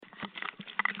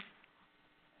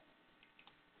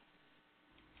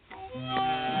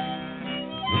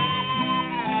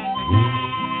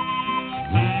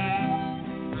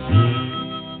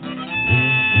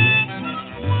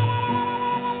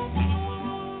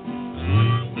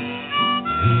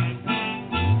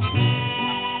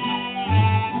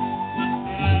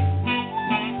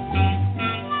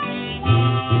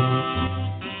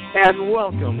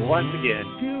Welcome once again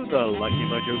to the Lucky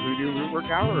Mojo Hoodoo Rootwork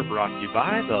Hour, brought to you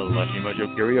by the Lucky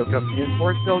Mojo Curio Company in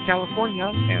Forestville, California,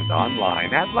 and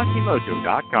online at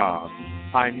luckymojo.com.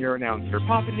 I'm your announcer,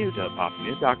 Papa Newt of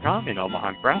papanewt.com in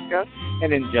Omaha, Nebraska,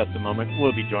 and in just a moment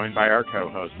we'll be joined by our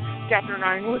co-host, Captain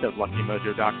Yronwode of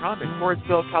luckymojo.com in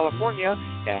Forestville, California,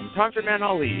 and ConjureMan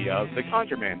Ali of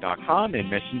theconjureman.com in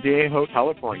Mission Viejo,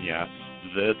 California.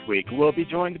 This week, we'll be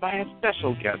joined by a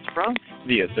special guest from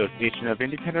the Association of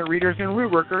Independent Readers and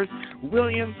Rootworkers,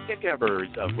 William Stickevers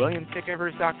of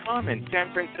williamstickevers.com in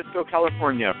San Francisco,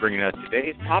 California, bringing us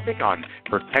today's topic on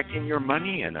protecting your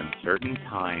money in uncertain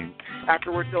times.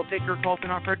 Afterwards, they'll take your calls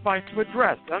and offer advice to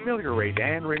address, ameliorate,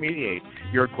 and remediate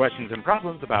your questions and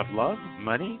problems about love,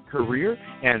 money, career,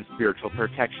 and spiritual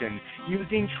protection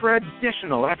using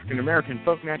traditional African-American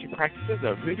folk magic practices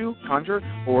of hoodoo, conjure,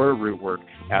 or rootwork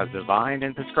as divined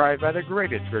and prescribed by the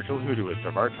greatest spiritual hoodooists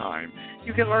of our time.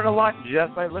 You can learn a lot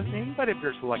just by listening, but if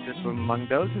you're selected from among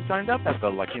those who signed up at the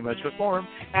Lucky Mojo Forum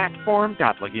at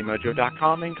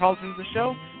forum.luckymojo.com and called into the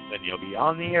show, then you'll be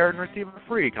on the air and receive a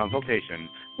free consultation.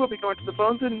 We'll be going to the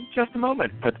phones in just a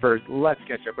moment, but first, let's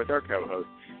catch up with our co-hosts,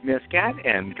 Miss Cat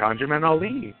and ConjureMan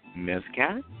Ali. Miss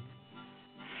Cat?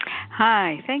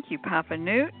 Hi, thank you, Papa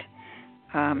Newt.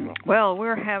 Well,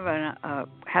 we're having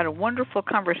had a wonderful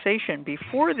conversation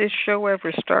before this show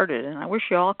ever started, and I wish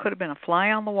you all could have been a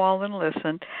fly on the wall and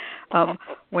listened.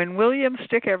 When William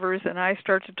Stickevers and I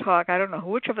start to talk, I don't know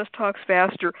which of us talks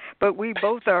faster, but we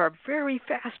both are very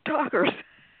fast talkers.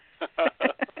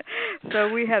 So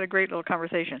we had a great little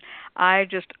conversation. I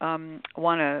just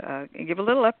want to give a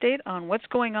little update on what's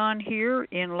going on here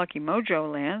in Lucky Mojo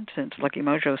land, since Lucky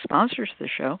Mojo sponsors the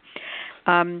show.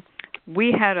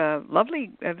 We had a lovely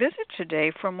visit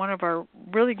today from one of our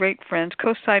really great friends,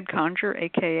 Coastside Conjure,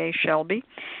 a.k.a. Shelby.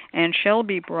 And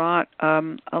Shelby brought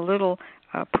a little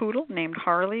poodle named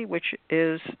Harley, which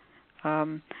is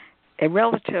a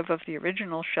relative of the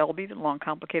original Shelby, the long,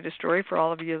 complicated story for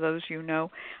all of you, those you know.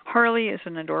 Harley is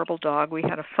an adorable dog. We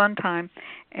had a fun time,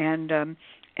 and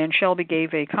Shelby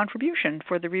gave a contribution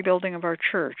for the rebuilding of our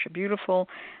church, a beautiful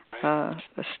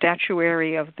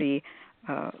statuary of the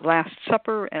Last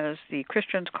Supper, as the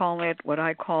Christians call it, what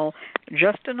I call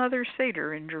just another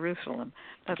Seder in Jerusalem.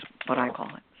 That's what I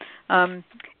call it.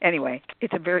 Anyway,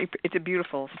 it's a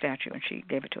beautiful statue, and she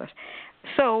gave it to us.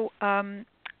 So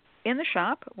in the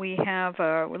shop, we have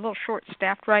we're a little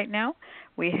short-staffed right now.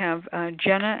 We have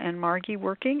Jenna and Margie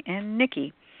working, and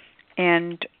Nikki.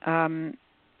 And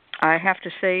I have to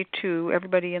say to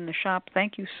everybody in the shop,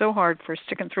 thank you so hard for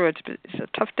sticking through it. It's a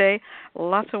tough day,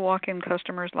 lots of walk-in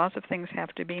customers, lots of things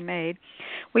have to be made.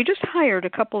 We just hired a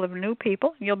couple of new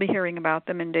people. You'll be hearing about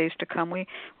them in days to come. We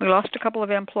lost a couple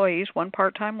of employees, one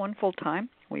part-time, one full-time.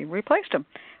 We replaced them.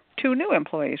 2 new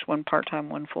employees, one part-time,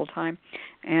 one full-time,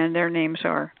 and their names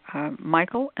are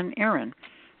Michael and Aaron.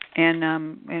 And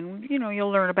you know, you'll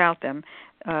learn about them.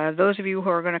 Those of you who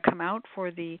are going to come out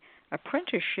for the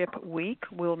apprenticeship week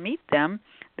will meet them.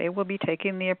 They will be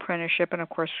taking the apprenticeship and, of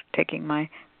course, taking my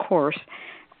course.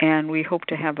 And we hope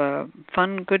to have a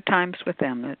fun, good times with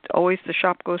them. Always the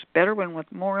shop goes better when with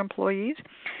more employees.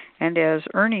 And as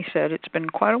Ernie said, it's been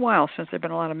quite a while since there have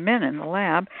been a lot of men in the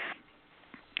lab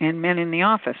and men in the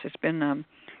office. It's been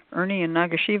Ernie and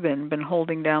Nagashiva have been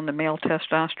holding down the male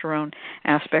testosterone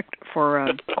aspect for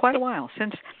quite a while,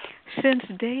 since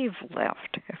Dave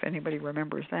left, if anybody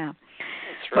remembers that.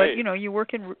 That's right. But you know, you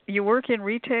work in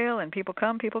retail, and people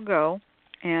come, people go,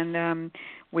 and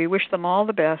we wish them all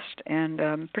the best,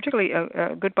 and particularly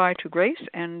goodbye to Grace,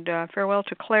 and farewell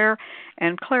to Claire.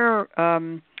 And Claire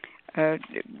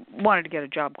wanted to get a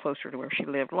job closer to where she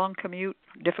lived. Long commute,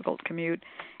 difficult commute,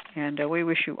 and we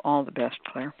wish you all the best,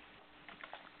 Claire.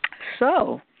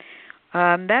 So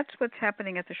that's what's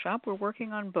happening at the shop. We're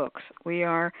working on books. We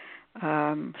are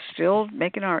still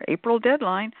making our April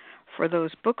deadline for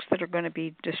those books that are going to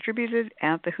be distributed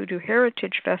at the Hoodoo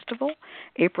Heritage Festival,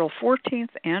 April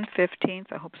 14th and 15th.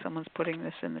 I hope someone's putting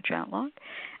this in the chat log.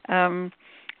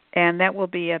 And that will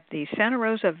be at the Santa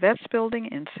Rosa Vets Building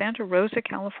in Santa Rosa,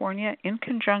 California, in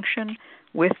conjunction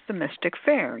with the Mystic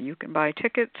Fair. You can buy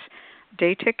tickets,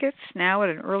 day tickets, now at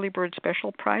an early bird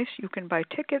special price. You can buy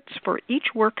tickets for each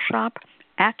workshop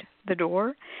at the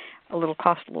door.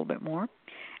 Cost a little bit more.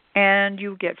 And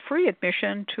you get free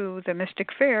admission to the Mystic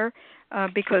Fair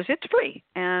because it's free.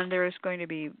 And there's going to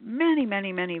be many,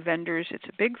 many, many vendors. It's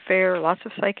a big fair, lots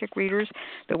of psychic readers.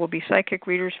 There will be psychic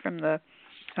readers from the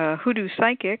Hoodoo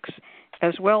Psychics,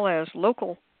 as well as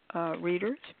local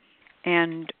readers.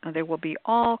 and there will be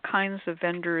all kinds of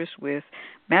vendors with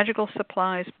magical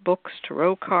supplies, books,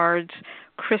 tarot cards,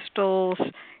 crystals,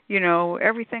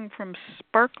 everything from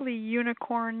sparkly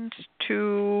unicorns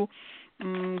to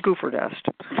goofer dust.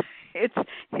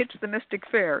 It's the Mystic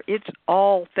Fair. It's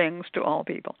all things to all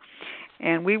people.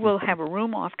 And we will have a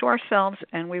room off to ourselves,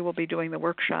 and we will be doing the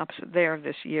workshops there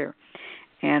this year.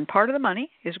 And part of the money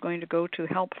is going to go to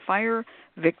help fire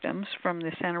victims from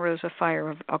the Santa Rosa fire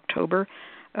of October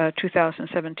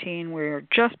 2017. We're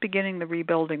just beginning the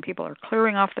rebuilding. People are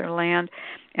clearing off their land,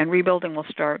 and rebuilding will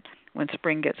start when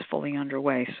spring gets fully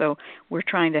underway. So we're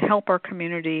trying to help our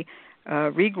community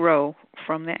regrow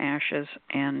from the ashes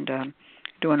and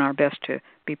doing our best to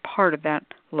be part of that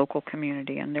local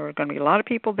community. And there are going to be a lot of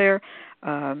people there.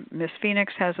 Miss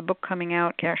Phoenix has a book coming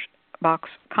out, Cashbox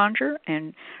Conjure,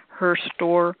 and her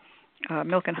store,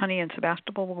 Milk and Honey in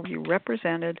Sebastopol, will be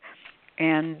represented.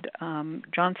 And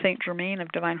John St. Germain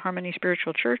of Divine Harmony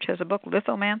Spiritual Church has a book,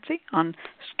 Lithomancy, on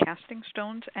casting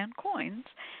stones and coins.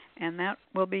 And that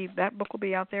book will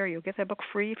be out there. You'll get that book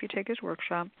free if you take his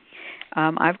workshop.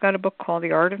 I've got a book called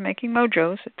The Art of Making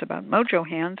Mojos. It's about mojo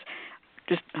hands,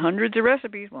 just hundreds of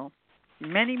recipes. Well,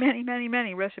 many, many, many,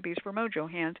 many recipes for mojo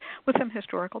hands with some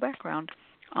historical background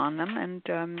on them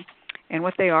and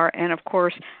what they are. And, of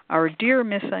course, our dear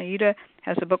Miss Aida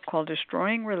has a book called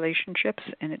Destroying Relationships,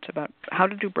 and it's about how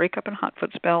to do breakup and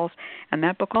hotfoot spells. And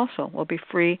that book also will be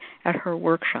free at her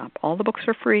workshop. All the books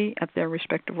are free at their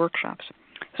respective workshops.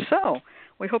 So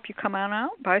we hope you come on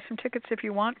out, buy some tickets if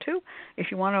you want to.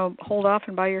 If you want to hold off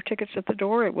and buy your tickets at the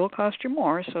door, it will cost you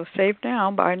more. So save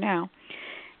now, buy now.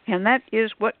 And that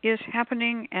is what is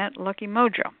happening at Lucky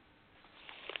Mojo.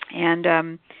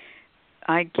 And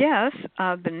I guess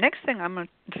the next thing I'm going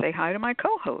to say hi to my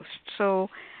co-host. So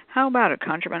how about it,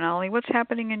 ConjureMan Ali? What's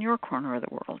happening in your corner of the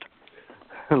world?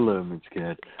 Hello, Ms.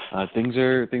 Cat. Things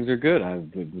are good.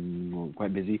 I've been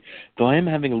quite busy, though I am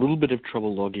having a little bit of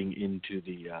trouble logging into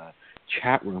the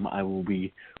chat room. I will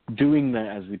be doing that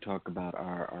as we talk about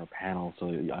our panel,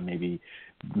 so I may be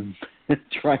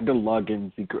trying to log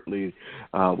in secretly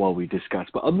while we discuss.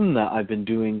 But other than that, I've been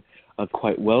doing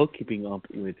quite well, keeping up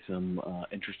with some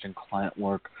interesting client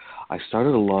work. I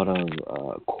started a lot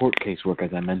of court case work, as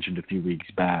I mentioned a few weeks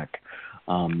back,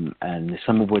 and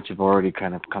some of which have already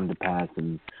kind of come to pass,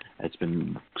 and it's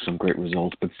been some great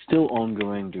results, but still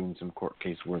ongoing, doing some court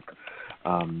case work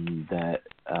that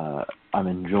I'm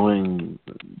enjoying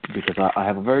because I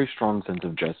have a very strong sense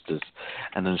of justice,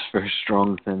 and there's a very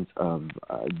strong sense of,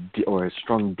 or a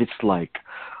strong dislike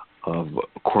of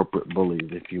corporate bullies,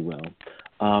 if you will.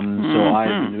 So I've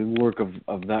been doing work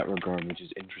of that regard, which is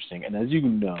interesting. And as you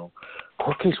know,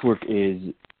 court case work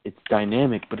it's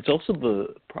dynamic, but it's also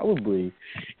probably,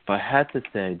 if I had to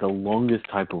say, the longest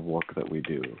type of work that we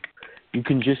do. You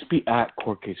can just be at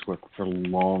court case work for a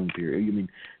long period. I mean,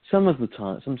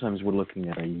 sometimes we're looking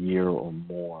at a year or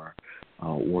more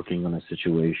working on a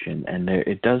situation, and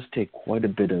it does take quite a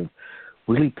bit of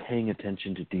really paying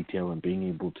attention to detail and being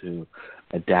able to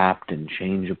adapt and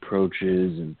change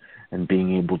approaches and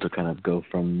being able to kind of go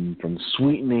from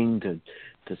sweetening to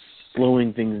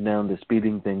slowing things down to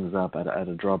speeding things up at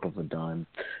a drop of a dime,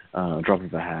 drop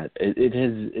of a hat.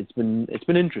 It's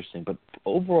been interesting, but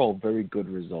overall very good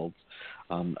results,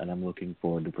 and I'm looking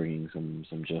forward to bringing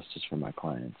some justice for my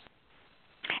clients.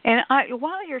 And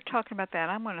while you're talking about that,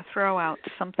 I'm going to throw out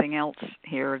something else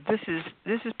here. This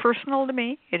is personal to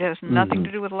me. It has nothing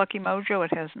to do with Lucky Mojo.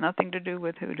 It has nothing to do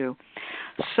with hoodoo.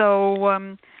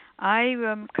 So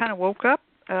I kind of woke up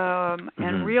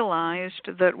and realized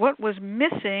that what was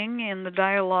missing in the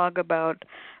dialogue about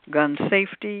gun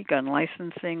safety, gun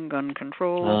licensing, gun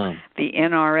control, the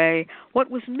NRA, what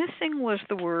was missing was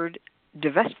the word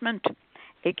divestment,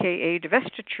 a.k.a.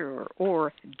 divestiture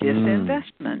or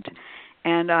disinvestment.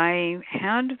 And I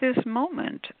had this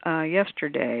moment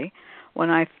yesterday when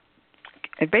I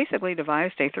basically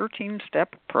devised a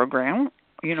 13-step program,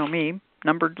 you know me,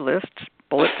 numbered lists,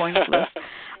 bullet point lists,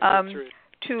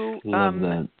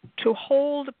 to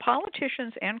hold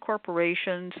politicians and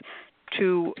corporations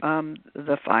to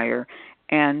the fire.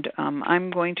 And I'm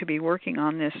going to be working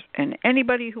on this. And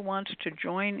anybody who wants to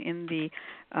join in the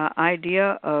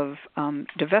idea of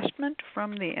divestment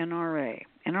from the NRA.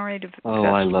 Oh,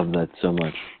 I love that so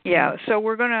much. Yeah, so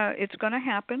it's gonna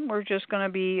happen. We're just gonna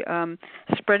be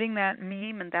spreading that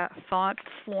meme and that thought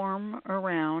form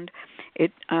around.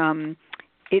 It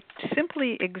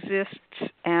simply exists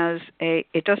as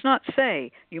it does not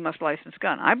say you must license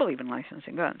gun. I believe in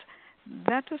licensing guns.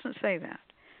 That doesn't say that.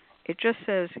 It just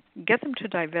says get them to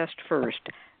divest first.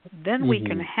 Then we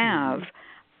can have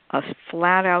a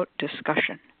flat-out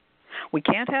discussion. We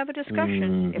can't have a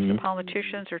discussion if the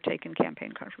politicians are taking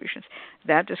campaign contributions.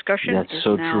 That discussion is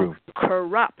so now true.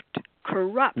 corrupt.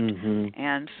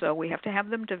 And so we have to have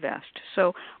them divest.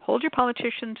 So hold your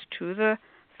politicians to the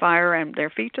fire and their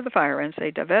feet to the fire and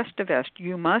say, divest.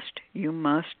 You must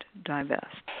divest.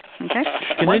 Okay?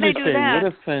 Can I just say, what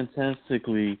a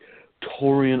fantastically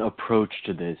Taurian approach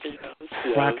to this.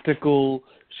 Practical,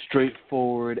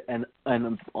 straightforward, and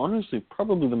honestly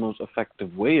probably the most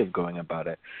effective way of going about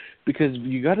it, because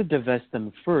you got to divest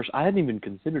them first. I hadn't even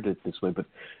considered it this way, but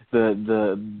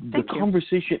the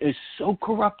conversation is so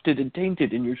corrupted and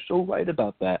tainted, and you're so right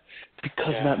about that,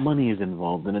 because that money is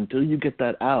involved, and until you get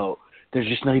that out, there's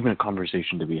just not even a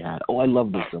conversation to be had. Oh, I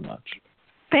love this so much.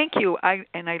 Thank you. I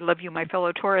love you, my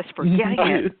fellow Taurus, for getting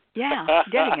it. Yeah,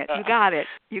 getting it.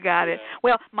 You got it.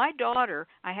 Well, my daughter,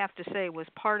 I have to say, was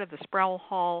part of the Sproul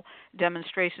Hall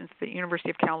demonstrations at the University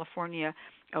of California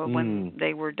when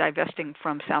they were divesting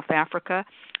from South Africa.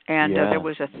 And there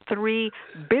was a $3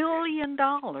 billion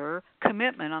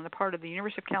commitment on the part of the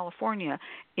University of California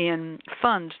in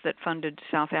funds that funded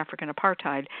South African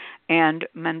apartheid. And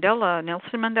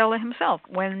Nelson Mandela himself,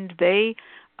 when they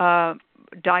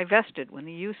divested, when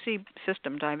the UC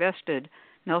system divested,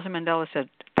 Nelson Mandela said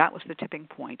that was the tipping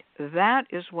point. That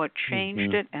is what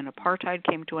changed it, and apartheid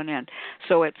came to an end.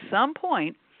 So at some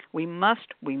point, we must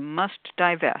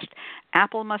divest.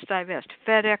 Apple must divest.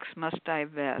 FedEx must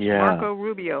divest. Marco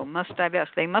Rubio must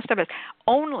divest. They must divest.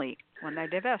 Only when they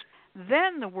divest,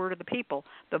 then the word of the people,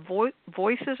 the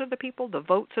voices of the people, the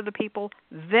votes of the people,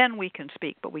 then we can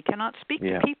speak. But we cannot speak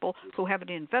to people who have an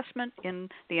investment in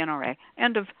the NRA.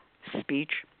 End of speech.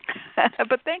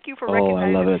 But thank you for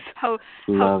recognizing how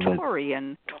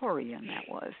Taurian that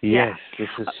was. Yes, this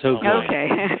is so good. Okay.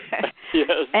 Yes.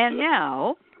 And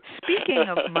now, speaking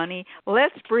of money,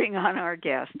 let's bring on our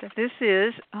guest. This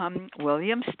is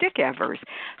William Stickevers.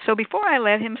 So before I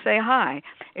let him say hi,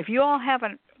 if you all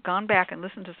haven't gone back and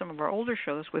listened to some of our older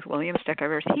shows with William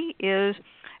Stickevers, he is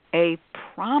a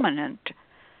prominent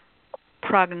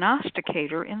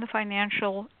prognosticator in the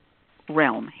financial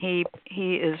realm. He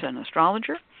is an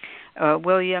astrologer.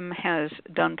 William has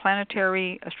done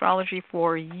planetary astrology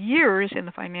for years in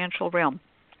the financial realm.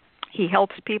 He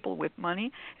helps people with money.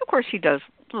 Of course, he does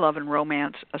love and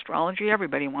romance astrology.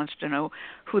 Everybody wants to know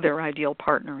who their ideal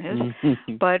partner is.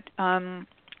 But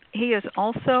he is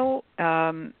also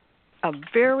runs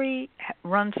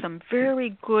some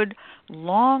very good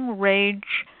long-range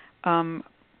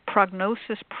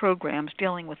prognosis programs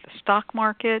dealing with the stock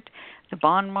market, the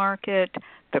bond market,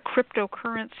 the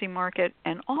cryptocurrency market,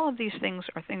 and all of these things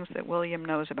are things that William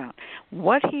knows about.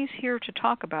 What he's here to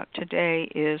talk about today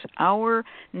is our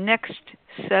next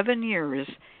 7 years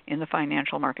in the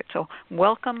financial market. So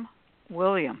welcome,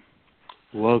 William.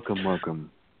 Welcome.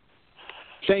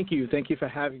 Thank you. Thank you for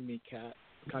having me, Kat.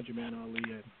 ConjureMan Ali.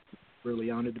 I'm really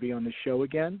honored to be on the show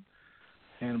again,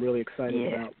 and really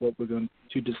excited about what we're going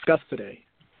to discuss today.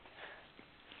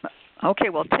 Okay,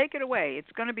 well, take it away.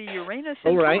 It's going to be Uranus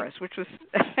and Taurus, which was...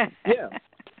 Yeah,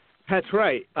 that's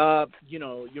right.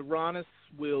 Uranus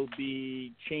will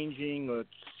be changing or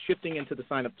shifting into the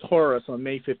sign of Taurus on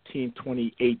May 15,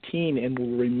 2018, and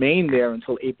will remain there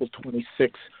until April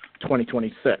 26,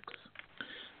 2026.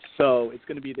 So it's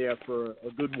going to be there for a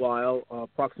good while,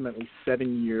 approximately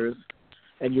 7 years.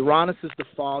 And Uranus is the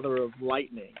father of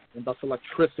lightning and thus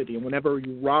electricity. And whenever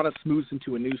Uranus moves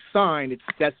into a new sign, it's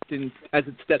destined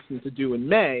to do in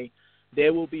May,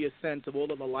 there will be a sense of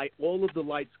all of the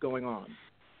lights going on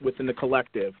within the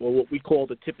collective, or what we call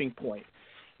the tipping point.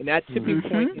 And that tipping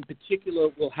point in particular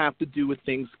will have to do with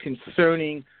things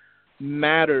concerning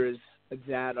matters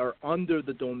that are under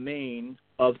the domain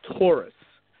of Taurus.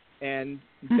 And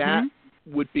that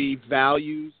would be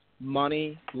values,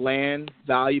 money, land,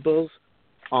 valuables.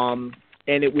 And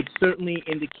it would certainly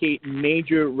indicate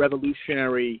major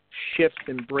revolutionary shifts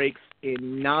and breaks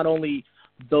in not only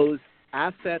those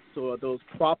assets or those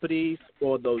properties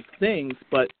or those things,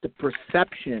 but the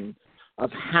perception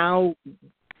of how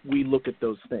we look at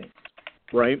those things,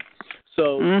 right?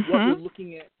 So what we're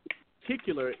looking at in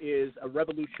particular is a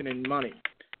revolution in money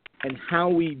and how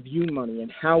we view money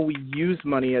and how we use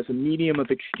money as a medium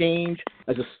of exchange,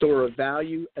 as a store of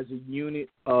value, as a unit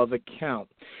of account.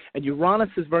 And Uranus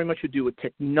has very much to do with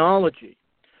technology,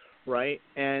 right?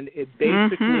 And it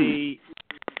basically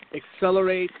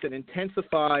accelerates and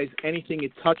intensifies anything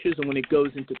it touches, and when it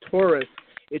goes into Taurus,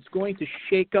 it's going to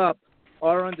shake up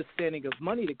our understanding of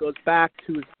money that goes back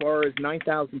to as far as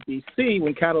 9000 BC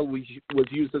when cattle was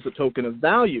used as a token of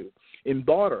value in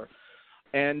barter.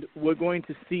 And we're going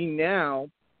to see now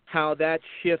how that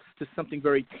shifts to something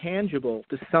very tangible,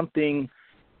 to something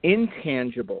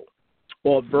intangible,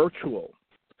 or virtual.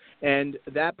 And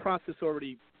that process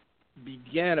already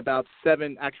began about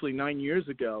 9 years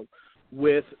ago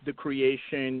with the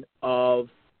creation of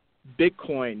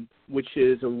Bitcoin, which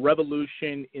is a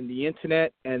revolution in the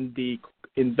internet and the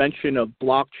invention of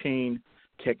blockchain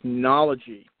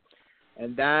technology.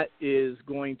 And that is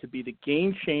going to be the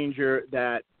game changer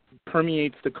that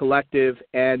permeates the collective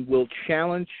and will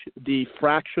challenge the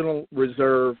fractional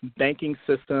reserve banking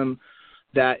system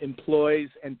that employs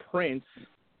and prints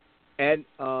and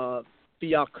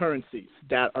fiat currencies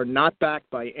that are not backed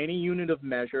by any unit of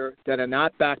measure, that are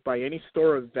not backed by any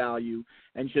store of value,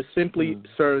 and just simply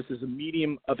serves as a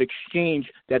medium of exchange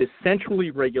that is centrally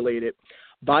regulated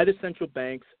by the central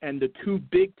banks and the too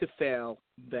big to fail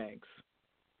banks.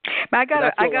 I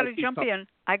gotta jump in.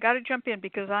 I gotta jump in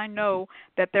because I know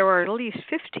that there are at least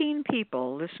 15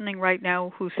 people listening right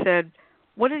now who said,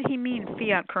 what did he mean,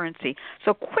 fiat currency?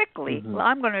 So quickly,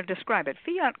 I'm going to describe it.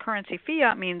 Fiat currency,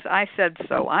 fiat means I said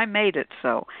so, I made it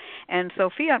so. And so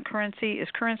fiat currency is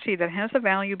currency that has a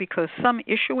value because some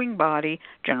issuing body,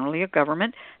 generally a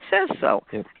government, says so.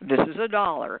 Yep. This is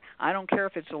 $1. I don't care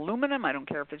if it's aluminum, I don't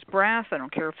care if it's brass, I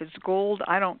don't care if it's gold,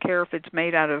 I don't care if it's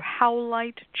made out of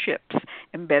howlite chips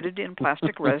embedded in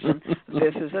plastic resin.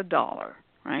 This is $1.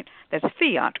 Right, that's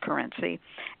fiat currency,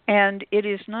 and it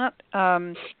is not.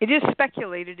 It is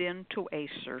speculated in to a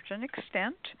certain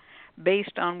extent,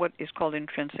 based on what is called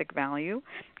intrinsic value.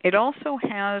 It also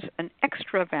has an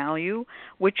extra value,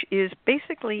 which is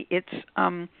basically it's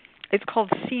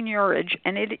called seigniorage,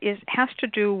 and it has to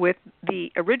do with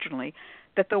originally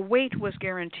that the weight was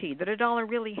guaranteed, that $1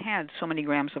 really had so many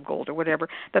grams of gold or whatever,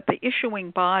 that the issuing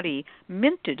body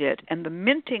minted it, and the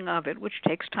minting of it, which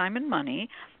takes time and money,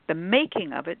 the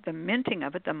making of it, the minting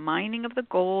of it, the mining of the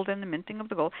gold and the minting of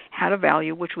the gold had a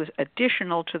value which was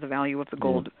additional to the value of the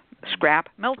gold scrap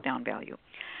meltdown value.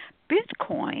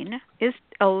 Bitcoin is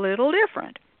a little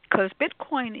different because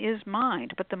Bitcoin is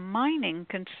mined, but the mining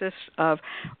consists of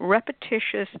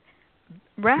repetitious,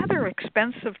 rather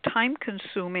expensive,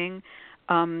 time-consuming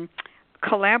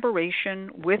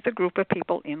collaboration with a group of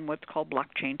people in what's called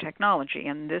blockchain technology.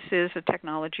 And this is a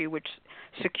technology which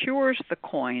secures the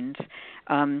coins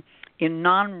in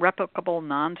non-replicable,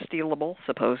 non-stealable,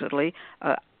 supposedly,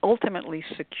 ultimately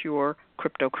secure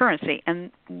cryptocurrency.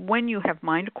 And when you have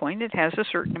mined a coin, it has a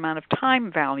certain amount of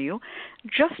time value,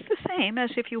 just the same as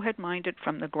if you had mined it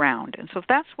from the ground. And so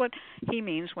that's what he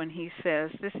means when he says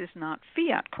this is not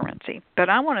fiat currency. But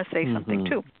I want to say something,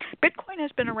 too. Bitcoin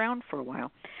has been around for a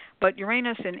while, but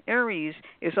Uranus in Aries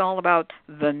is all about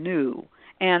the new.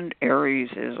 And Aries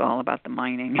is all about the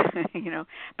mining,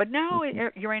 But now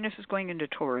Uranus is going into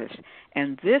Taurus,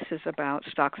 and this is about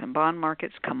stocks and bond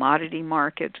markets, commodity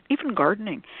markets, even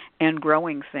gardening and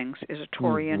growing things is a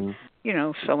Taurian,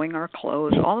 sewing our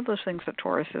clothes, all of those things that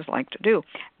Tauruses like to do.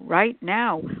 Right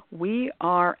now, we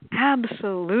are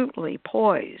absolutely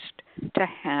poised to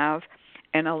have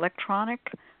an electronic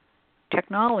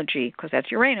technology, because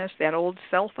that's Uranus, that old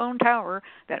cell phone tower,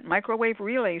 that microwave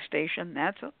relay station,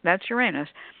 that's Uranus.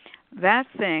 That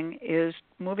thing is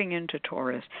moving into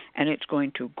Taurus, and it's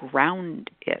going to ground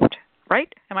it. Right?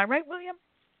 Am I right, William?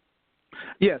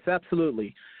 Yes,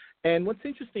 absolutely. And what's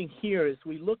interesting here is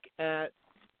we look at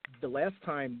the last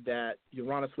time that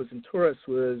Uranus was in Taurus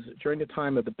was during the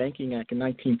time of the Banking Act in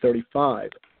 1935,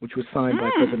 which was signed by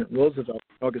President Roosevelt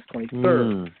August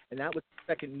 23rd. And that was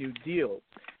the second New Deal.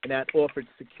 And that offered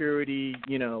security,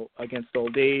 against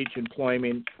old age,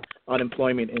 employment,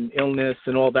 unemployment, and illness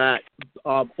and all that.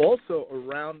 Also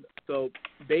around, so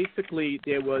basically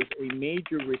there was a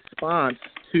major response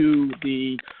to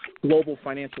the global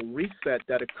financial reset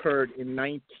that occurred in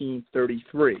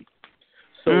 1933.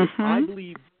 So I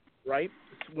believe, right,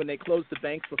 when they closed the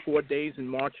banks for 4 days in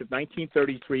March of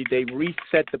 1933, they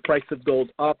reset the price of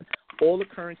gold up. All the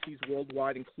currencies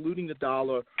worldwide, including the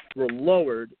dollar, were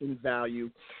lowered in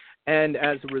value. And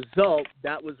as a result,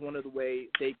 that was one of the ways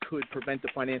they could prevent the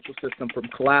financial system from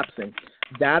collapsing.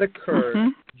 That occurred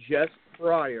just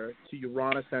prior to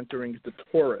Uranus entering the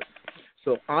Taurus.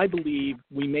 So I believe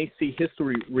we may see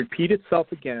history repeat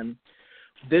itself again.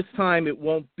 This time it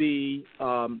won't be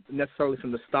necessarily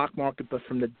from the stock market, but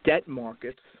from the debt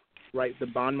markets, right, the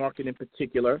bond market in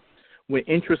particular, where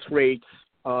interest rates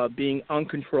being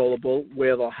uncontrollable,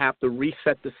 where they'll have to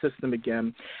reset the system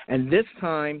again. And this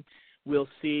time we'll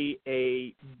see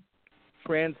a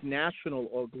transnational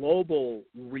or global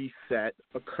reset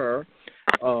occur,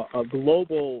 a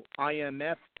global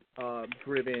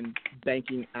IMF-driven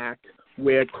banking act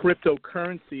where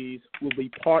cryptocurrencies will be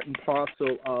part and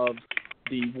parcel of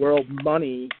the world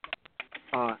money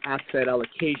asset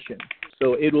allocation.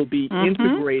 So it will be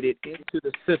integrated into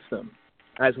the system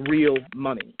as real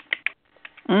money.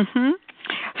 Mhm.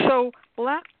 So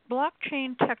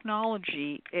blockchain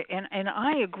technology, and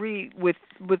I agree with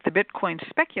the Bitcoin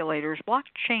speculators.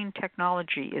 Blockchain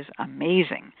technology is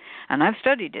amazing, and I've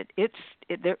studied it.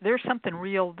 There's something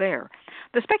real there.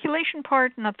 The speculation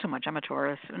part, not so much. I'm a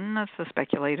Taurus, and that's the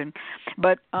speculating.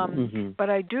 But but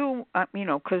I do,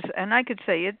 because, and I could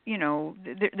say it.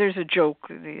 There's a joke.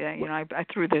 I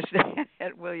threw this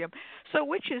at William. So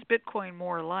which is Bitcoin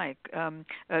more like,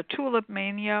 a tulip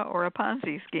mania or a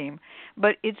Ponzi scheme?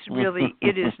 But it's really,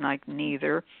 it is like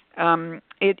neither.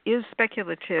 It is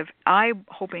speculative. I'm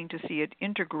hoping to see it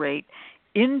integrate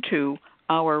into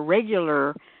our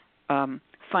regular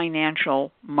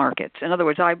financial markets. In other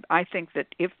words, I think that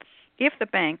if the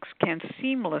banks can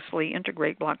seamlessly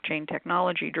integrate blockchain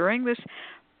technology during this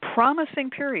promising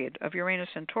period of Uranus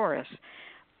and Taurus,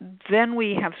 then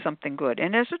we have something good.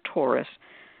 And as a Taurus,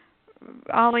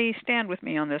 Ali, stand with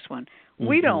me on this one.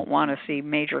 We don't want to see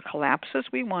major collapses.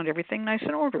 We want everything nice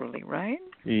and orderly, right?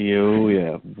 Oh,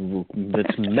 yeah.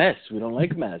 That's mess. We don't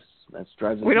like mess. That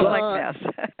drives us. We don't like mess.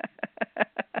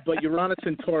 But Uranus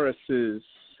and Taurus is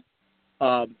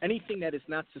anything that is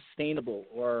not sustainable,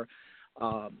 or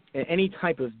any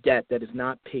type of debt that is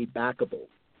not paid backable,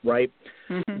 right?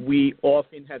 Mm-hmm. We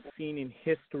often have seen in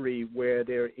history where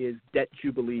there is debt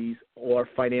jubilees or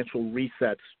financial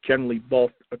resets, generally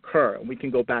both occur. And we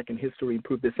can go back in history and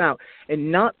prove this out.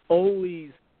 And not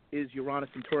always is Uranus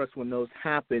and Taurus when those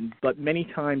happen, but many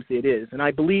times it is. And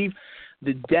I believe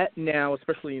the debt now,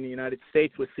 especially in the United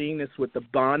States, we're seeing this with the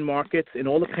bond markets and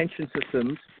all the pension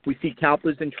systems. We see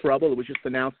CalPERS in trouble. It was just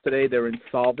announced today they're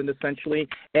insolvent, essentially.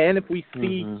 And if we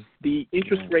see the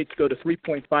interest rates go to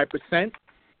 3.5%,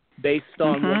 based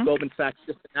on what Goldman Sachs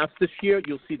just announced this year,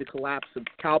 you'll see the collapse of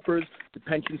CalPERS, the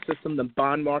pension system, the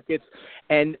bond markets,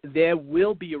 and there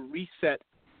will be a reset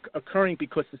occurring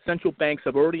because the central banks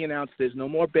have already announced there's no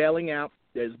more bailing out,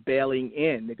 there's bailing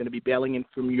in. They're going to be bailing in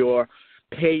from your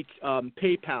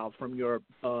PayPal, from your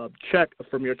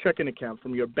checking account,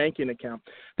 from your banking account.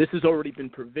 This has already been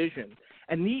provisioned.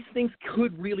 And these things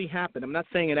could really happen. I'm not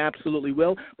saying it absolutely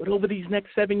will, but over these next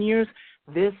 7 years,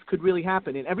 this could really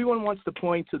happen. And everyone wants to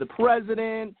point to the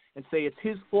president and say it's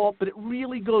his fault, but it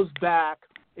really goes back.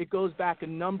 It goes back a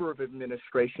number of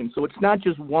administrations. So it's not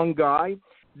just one guy.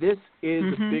 This is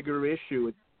a bigger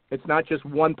issue. It's not just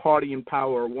one party in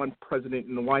power or one president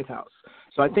in the White House.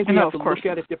 So I think we have to look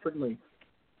at it differently.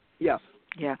 Yes.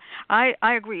 Yeah, I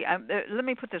agree. Let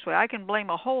me put it this way. I can blame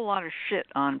a whole lot of shit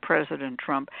on President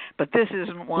Trump, but this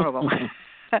isn't one of them.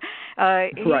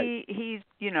 Right.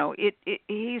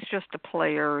 He's just a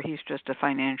player. He's just a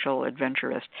financial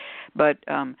adventurist. But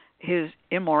his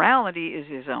immorality is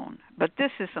his own. But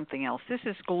this is something else. This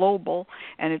is global,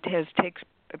 and it takes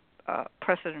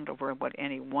precedent over what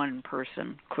any one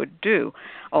person could do.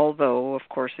 Although, of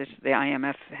course, the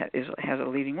IMF has a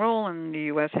leading role, and the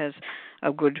U.S. has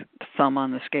a good thumb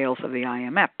on the scales of the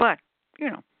IMF. But,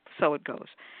 so it goes.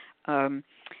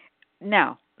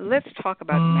 Now, let's talk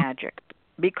about magic,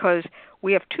 because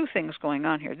we have two things going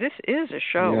on here. This is a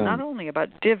show not only about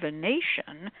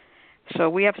divination, so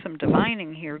we have some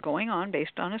divining here going on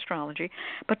based on astrology,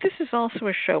 but this is also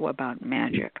a show about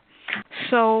magic.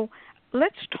 So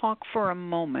let's talk for a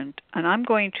moment, and I'm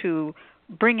going to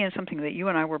bring in something that you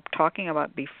and I were talking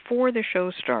about before the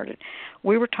show started.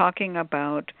 We were talking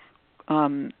about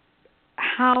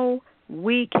how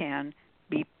we can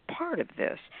be part of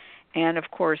this. And,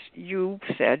 of course, you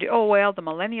said, oh, well, the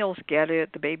millennials get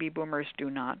it, the baby boomers do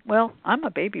not. Well, I'm a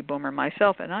baby boomer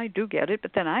myself, and I do get it,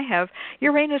 but then I have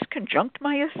Uranus conjunct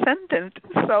my ascendant,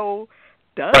 so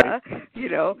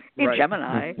in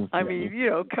Gemini. I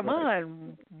mean, come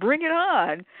on, bring it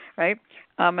on, right?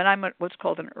 And I'm what's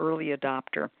called an early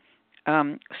adopter.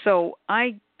 So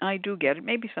I do get it.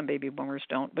 Maybe some baby boomers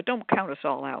don't, but don't count us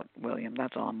all out, William.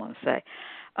 That's all I'm going to say.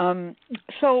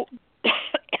 So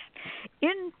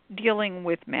in dealing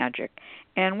with magic,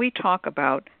 and we talk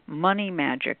about money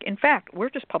magic. In fact,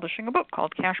 we're just publishing a book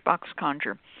called Cashbox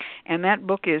Conjure, and that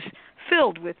book is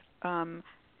filled with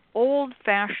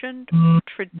old-fashioned,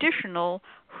 traditional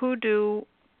hoodoo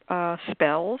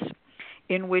spells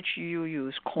in which you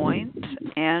use coins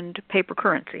and paper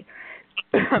currency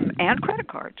and credit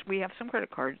cards. We have some credit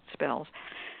card spells.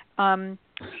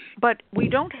 But we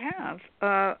don't have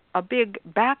a big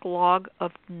backlog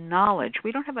of knowledge.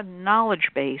 We don't have a knowledge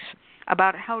base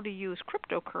about how to use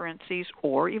cryptocurrencies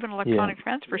or even electronic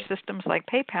transfer systems like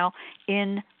PayPal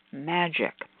in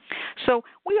magic. So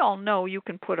we all know you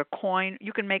can put a coin,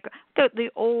 you can make the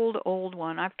old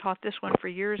one. I've taught this one for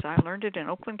years. I learned it in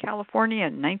Oakland, California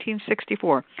in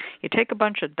 1964. You take a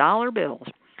bunch of dollar bills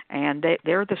and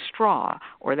they're the straw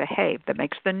or the hay that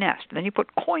makes the nest. And then you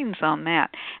put coins on that,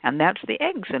 and that's the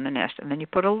eggs in the nest. And then you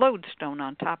put a lodestone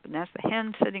on top, and that's the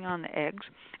hen sitting on the eggs.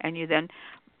 And you then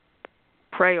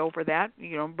pray over that,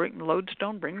 bring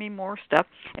lodestone, bring me more stuff,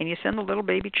 and you send the little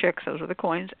baby chicks, those are the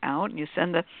coins, out, and you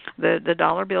send the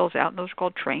dollar bills out, and those are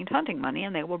called trained hunting money,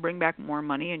 and they will bring back more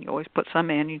money, and you always put some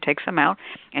in, you take some out,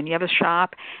 and you have a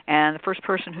shop, and the first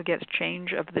person who gets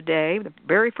change of the day, the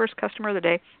very first customer of the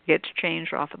day, gets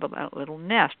change off of that little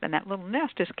nest, and that little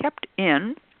nest is kept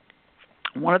in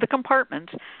one of the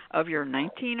compartments of your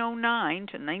 1909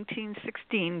 to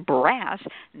 1916 brass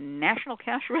National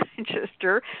Cash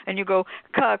Register, and you go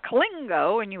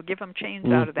Klingo, and you give them change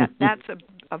out of that. That's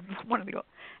one of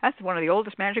the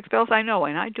oldest magic spells I know,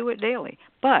 and I do it daily.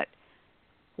 But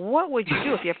what would you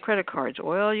do if you have credit cards?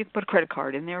 Well, you can put a credit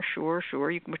card in there, sure.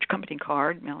 You can put your company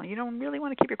card. You don't really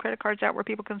want to keep your credit cards out where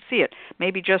people can see it.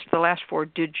 Maybe just the last 4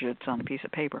 digits on a piece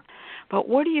of paper. But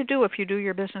what do you do if you do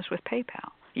your business with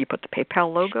PayPal? You put the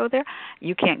PayPal logo there.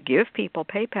 You can't give people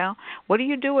PayPal. What do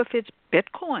you do if it's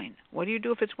Bitcoin? What do you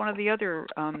do if it's one of the other,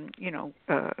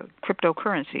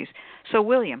 cryptocurrencies? So,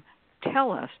 William,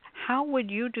 tell us, how would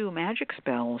you do magic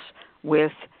spells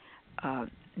with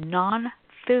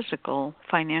non-physical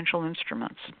financial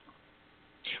instruments?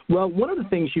 Well, one of the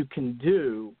things you can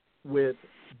do with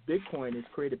Bitcoin is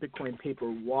create a Bitcoin paper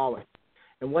wallet.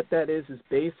 And what that is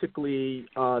basically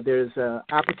there's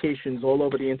applications all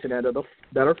over the internet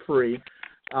that are free.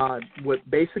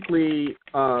 It's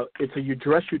a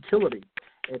address utility.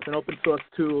 It's an open source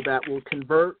tool that will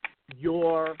convert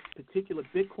your particular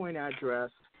Bitcoin address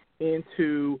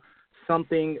into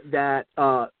something that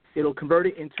it'll convert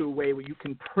it into a way where you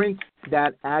can print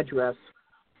that address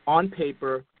on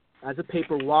paper as a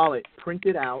paper wallet, print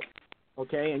it out,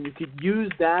 okay, and you could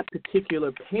use that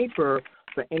particular paper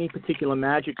for any particular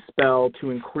magic spell to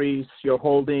increase your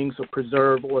holdings or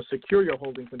preserve or secure your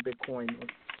holdings in Bitcoin.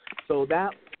 So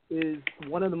that is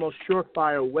one of the most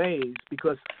surefire ways,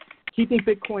 because keeping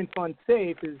Bitcoin funds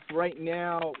safe is right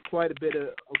now quite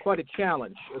a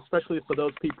challenge, especially for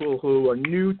those people who are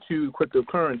new to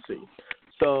cryptocurrency.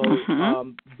 So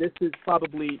this is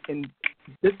something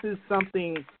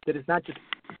that is not just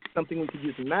something we could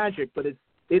use in magic, but it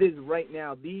is right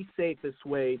now the safest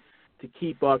way to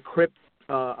keep our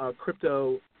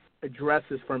crypto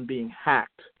addresses from being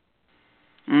hacked.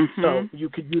 So you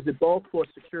could use it both for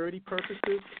security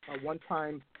purposes, a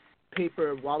one-time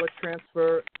paper wallet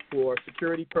transfer for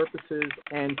security purposes,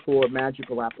 and for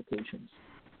magical applications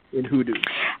in Hoodoo.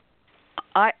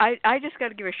 I just got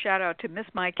to give a shout-out to Miss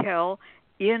Michael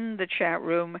in the chat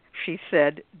room. She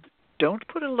said, don't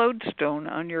put a lodestone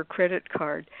on your credit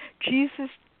card. Jesus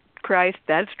Christ,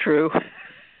 that's true.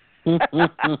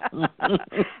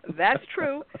 That's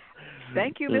true.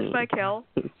 Thank you, Miss Michael.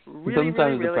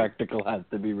 Sometimes the practical has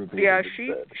to be repeated.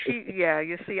 Yeah,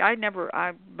 you see, I'm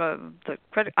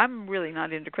really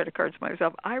not into credit cards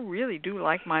myself. I really do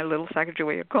like my little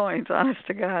Sacagawea coins, honest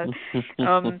to God.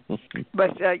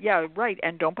 Yeah, right.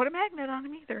 And don't put a magnet on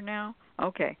them either now.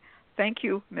 Okay. Thank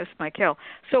you, Miss Michael.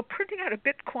 So printing out a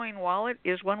Bitcoin wallet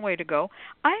is one way to go.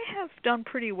 I have done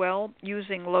pretty well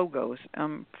using logos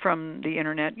from the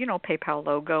internet, PayPal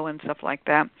logo and stuff like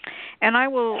that. And I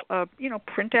will,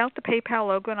 print out the PayPal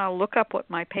logo, and I'll look up what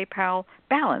my PayPal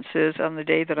balance is on the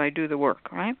day that I do the work,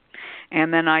 right?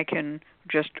 And then I can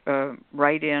just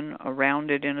write in, around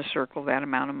it in a circle, that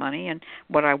amount of money and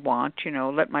what I want,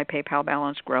 let my PayPal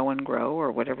balance grow and grow,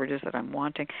 or whatever it is that I'm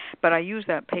wanting. But I use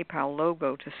that PayPal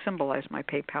logo to symbolize my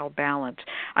PayPal balance.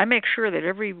 I make sure that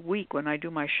every week when I do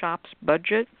my shop's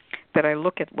budget that I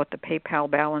look at what the PayPal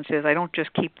balance is. I don't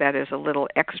just keep that as a little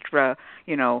extra,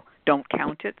 don't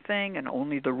count it thing and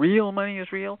only the real money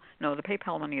is real. No, the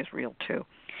PayPal money is real too.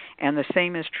 And the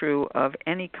same is true of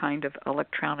any kind of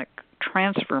electronic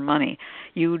transfer money.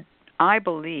 I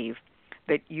believe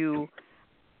that you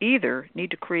either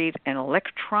need to create an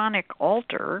electronic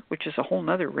altar, which is a whole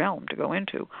other realm to go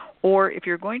into, or if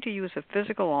you're going to use a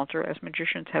physical altar, as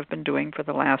magicians have been doing for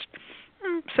the last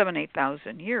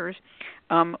 7,000-8,000 years,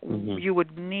 you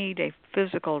would need a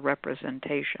physical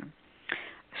representation.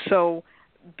 So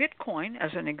Bitcoin,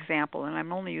 as an example, and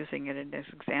I'm only using it as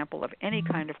an example of any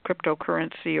kind of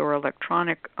cryptocurrency or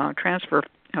electronic transfer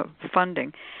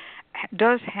funding,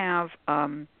 does have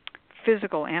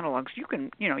physical analogs.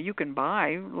 You can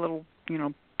buy little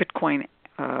Bitcoin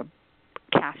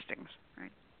castings,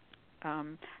 right?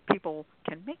 People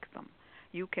can make them.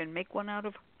 You can make one out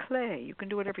of clay. You can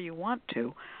do whatever you want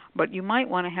to, but you might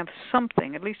want to have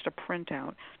something, at least a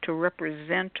printout, to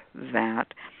represent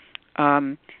that.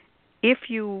 If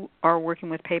you are working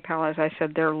with PayPal, as I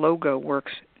said, their logo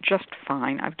works just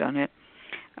fine. I've done it.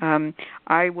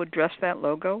 I would dress that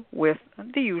logo with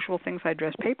the usual things I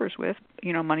dress papers with,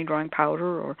 money drawing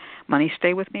powder or money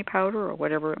stay with me powder or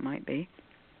whatever it might be,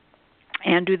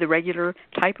 and do the regular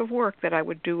type of work that I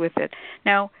would do with it.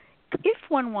 Now, if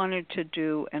one wanted to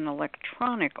do an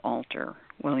electronic altar,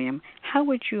 William, how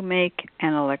would you make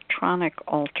an electronic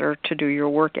altar to do your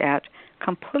work at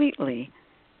completely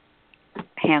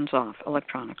hands-off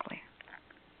electronically?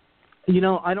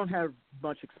 I don't have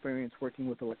much experience working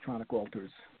with electronic altars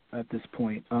at this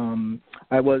point.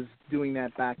 I was doing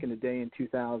that back in the day in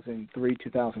 2003,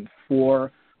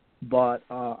 2004, but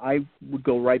I would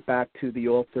go right back to the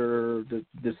altar,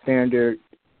 the standard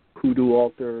hoodoo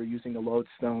altar using a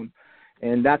lodestone.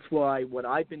 And that's why what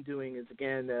I've been doing is,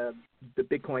 again, the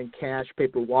Bitcoin Cash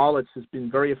paper wallets has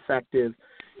been very effective.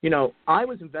 I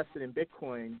was invested in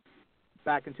Bitcoin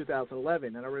back in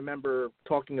 2011, and I remember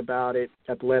talking about it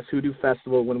at the last Hoodoo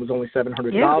Festival when it was only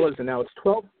 $700, yes. and now it's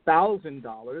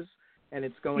 $12,000, and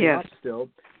it's going yes. up still.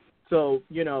 So,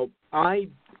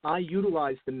 I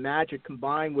utilize the magic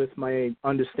combined with my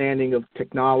understanding of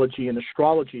technology and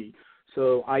astrology.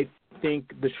 So I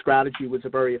think the strategy was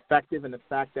very effective, and the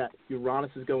fact that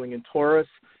Uranus is going in Taurus,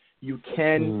 you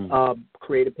can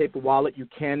create a paper wallet. You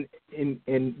can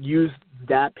and use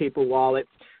that paper wallet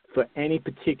for any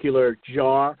particular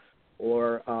jar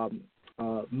or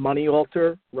money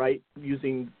altar, right?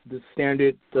 Using the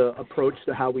standard approach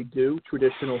to how we do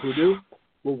traditional hoodoo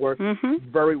will work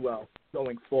very well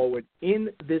going forward in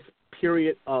this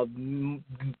period of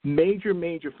major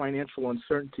financial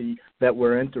uncertainty that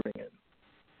we're entering in.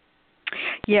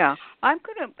 Yeah, I'm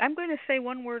going to say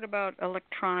one word about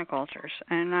electronic altars,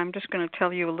 and I'm just going to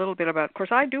tell you a little bit about. Of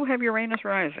course, I do have Uranus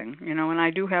rising, and I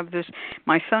do have this.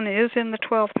 My sun is in the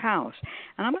 12th house,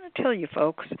 and I'm going to tell you,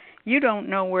 folks, you don't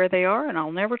know where they are, and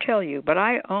I'll never tell you. But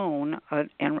I own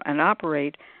and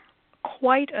operate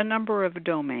quite a number of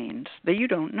domains that you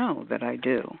don't know that I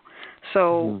do.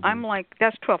 So I'm like,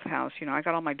 that's 12th house. I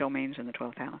got all my domains in the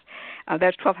 12th house.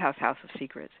 That's 12th house of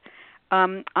secrets.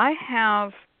 I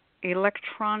have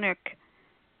electronic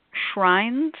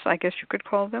shrines, I guess you could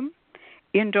call them,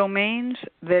 in domains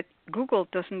that Google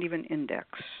doesn't even index.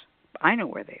 I know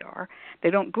where they are.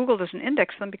 Google doesn't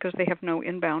index them because they have no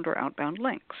inbound or outbound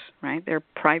links, right? They're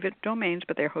private domains,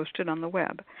 but they're hosted on the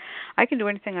web. I can do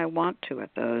anything I want to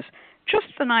at those. Just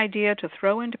an idea to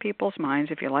throw into people's minds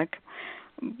if you like,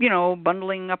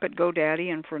 bundling up at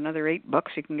GoDaddy, and for another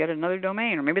 $8 you can get another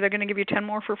domain, or maybe they're going to give you 10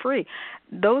 more for free.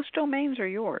 Those domains are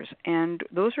yours, and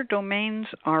those domains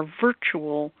are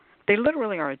virtual. They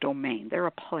literally are a domain. They're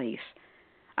a place.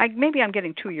 Maybe I'm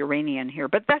getting too Uranian here,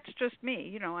 but that's just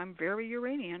me. I'm very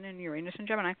Uranian in Uranus and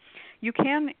Gemini. You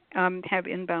can have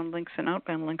inbound links and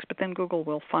outbound links, but then Google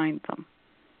will find them.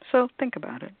 So think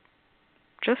about it.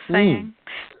 Just saying.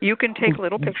 You can take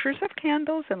little pictures of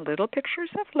candles and little pictures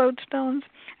of lodestones,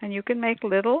 and you can make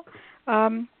little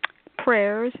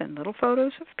prayers and little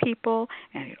photos of people,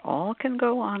 and it all can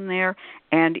go on there,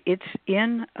 and it's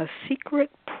in a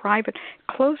secret, private.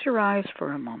 Close your eyes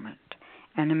for a moment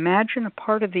and imagine a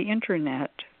part of the Internet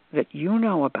that you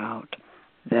know about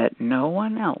that no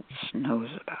one else knows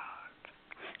about.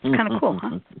 It's kind of cool,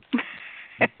 huh?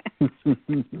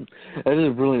 That is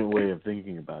a brilliant way of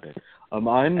thinking about it. I'm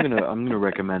gonna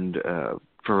recommend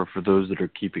for those that are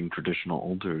keeping traditional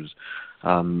altars,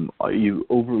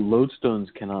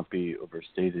 lodestones cannot be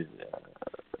overstated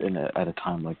at a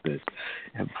time like this.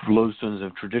 Lodestones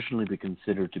have traditionally been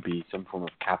considered to be some form of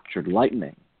captured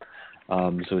lightning.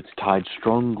 So it's tied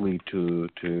strongly to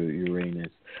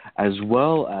Uranus, as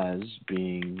well as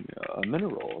being a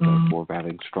mineral, therefore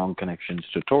having strong connections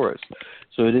to Taurus.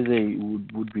 So it is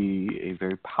would be a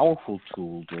very powerful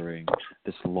tool during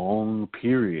this long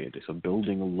period. So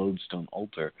building a lodestone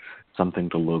altar, something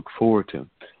to look forward to.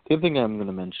 The other thing I'm going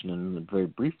to mention very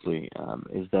briefly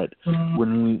is that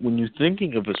when you're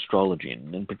thinking of astrology,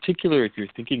 and in particular if you're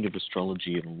thinking of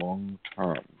astrology in long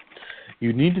term,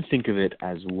 you need to think of it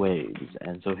as waves.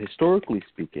 And so historically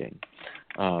speaking,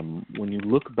 when you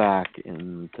look back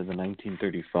into the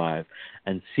 1935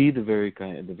 and see the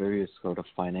various sort of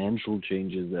financial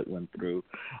changes that went through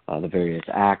the various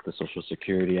acts, the Social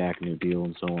Security Act, New Deal,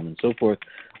 and so on and so forth,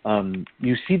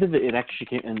 you see that it actually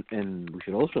came, and we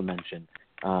should also mention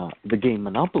the game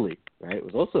Monopoly, right? It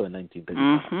was also in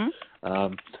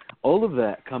 1935. All of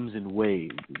that comes in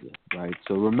waves, right?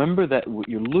 So remember that what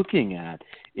you're looking at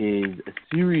is a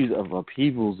series of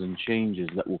upheavals and changes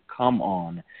that will come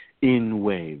on in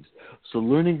waves. So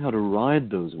learning how to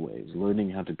ride those waves, learning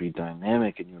how to be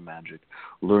dynamic in your magic,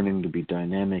 learning to be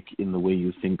dynamic in the way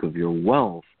you think of your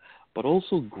wealth but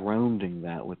also grounding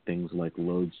that with things like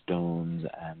lodestones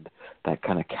and that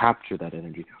kind of capture that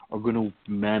energy are going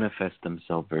to manifest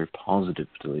themselves very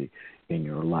positively in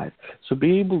your life. So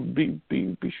be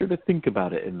sure to think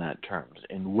about it in that terms,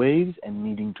 in waves and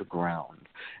needing to ground.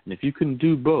 And if you can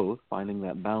do both, finding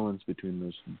that balance between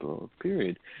those both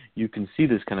periods, you can see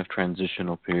this kind of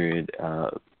transitional period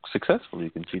successfully.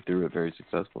 You can see through it very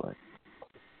successfully.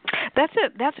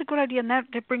 That's a good idea, and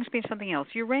that brings me to something else.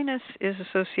 Uranus is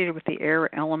associated with the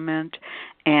air element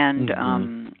and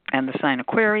the sign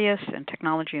Aquarius and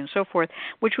technology and so forth,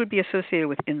 which would be associated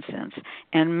with incense.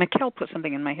 And Mikkel put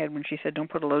something in my head when she said, "Don't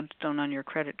put a lodestone on your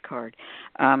credit card,"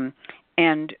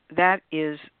 and that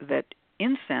is that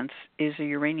incense is a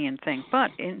Uranian thing,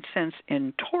 but incense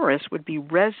in Taurus would be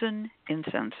resin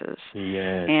incenses,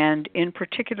 yes. And in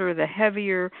particular the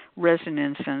heavier resin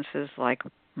incenses like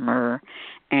myrrh,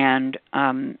 and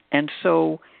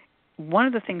so one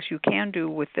of the things you can do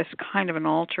with this kind of an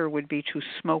altar would be to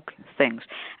smoke things.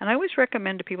 And I always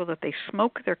recommend to people that they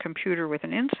smoke their computer with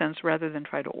an incense rather than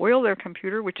try to oil their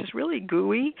computer, which is really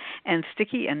gooey and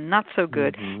sticky and not so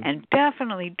good. And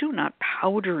definitely do not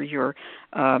powder your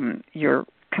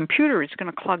computer. It's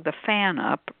going to clog the fan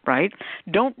up, right?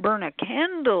 Don't burn a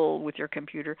candle with your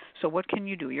computer. So what can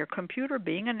you do? Your computer,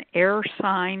 being an air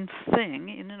sign thing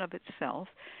in and of itself,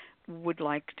 would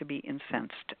like to be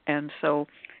incensed. And so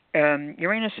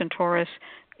Uranus and Taurus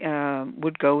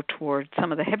would go toward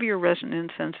some of the heavier resin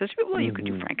incenses. Well, you could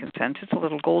do frankincense. It's a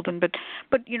little golden, but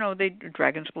you know,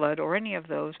 dragon's blood or any of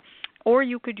those. Or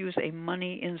you could use a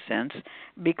money incense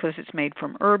because it's made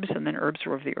from herbs, and then herbs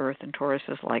are of the earth, and Taurus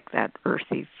is like that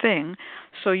earthy thing.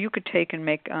 So you could take and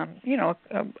make, a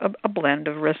blend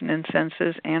of resin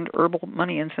incenses and herbal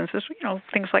money incenses. You know,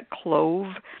 things like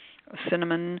clove,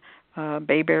 cinnamon,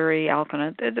 bayberry,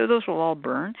 alkanet. Those will all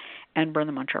burn, and burn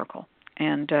them on charcoal.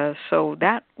 And so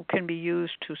that can be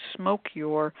used to smoke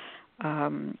your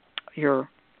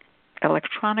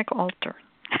electronic altar.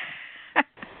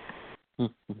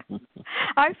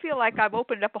 I feel like I've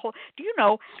opened up a whole... Do you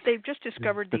know, they've just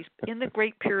discovered these, in the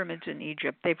Great Pyramids in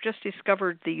Egypt, they've just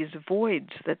discovered these voids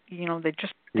that, you know, they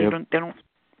don't,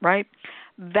 right?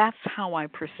 That's how I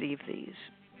perceive these.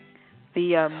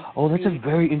 That's a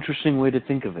very interesting way to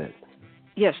think of it.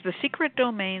 Yes, the secret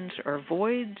domains are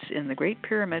voids in the Great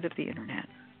Pyramid of the Internet.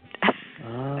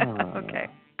 Okay.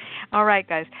 All right,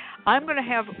 guys. I'm going to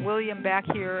have William back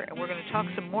here, and we're going to talk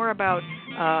some more about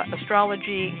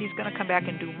astrology. He's going to come back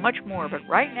and do much more, but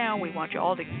right now we want you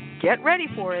all to get ready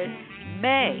for it.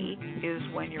 May is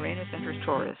when Uranus enters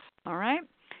Taurus. All right?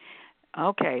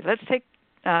 Okay, let's take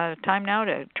time now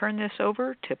to turn this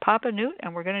over to Papa Newt,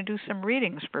 and we're going to do some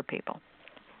readings for people.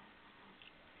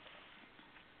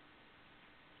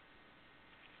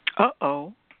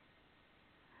 Uh-oh.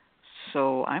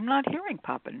 So I'm not hearing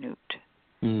Papa Newt.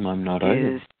 I'm not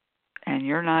either. And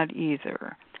you're not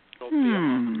either.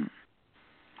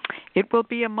 It will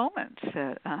be a moment.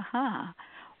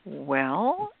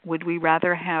 Well, would we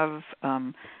rather have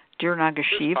Dear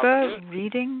Nagashiva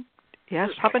reading?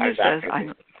 Yes, Papa Newt says.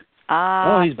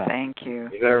 He's back. Thank you.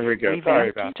 There we go. Sorry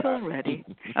about that. Ready.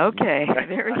 Okay,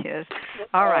 there he is.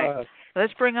 All right,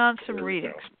 let's bring on some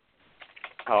readings.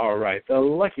 All right, the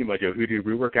Lucky Mojo Hoodoo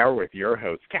Rootwork Hour with your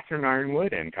hosts, Catherine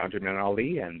Ironwood and ConjureMan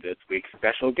Ali, and this week's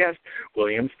special guest,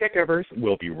 William Stickevers.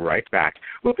 We'll be right back.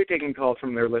 We'll be taking calls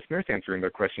from their listeners, answering their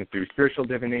questions through spiritual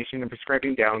divination and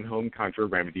prescribing down-home conjure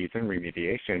remedies and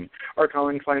remediation. Our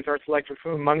calling clients are selected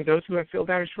from among those who have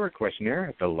filled out a short questionnaire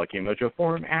at the Lucky Mojo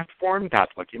Forum at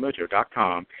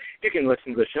forum.luckymojo.com. You can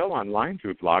listen to the show online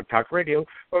through Blog Talk Radio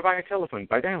or via telephone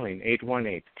by dialing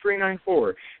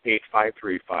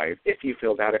 818-394-8535. If you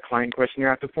filled out a client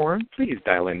questionnaire at the forum, please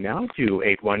dial in now to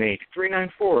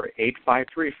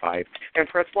 818-394-8535 and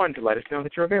press 1 to let us know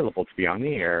that you're available to be on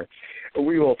the air.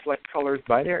 We will select callers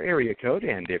by their area code,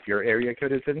 and if your area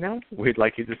code is announced, we'd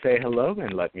like you to say hello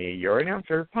and let me, your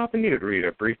announcer, Papa Newt, read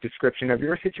a brief description of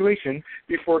your situation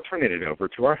before turning it over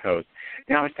to our host.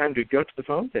 Now it's time to go to the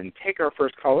phones and take our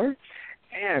first caller.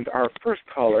 And our first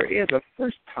caller is a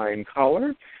first-time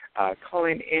caller,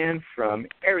 calling in from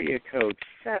area code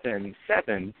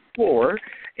 774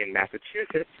 in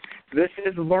Massachusetts. This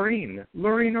is Laureen.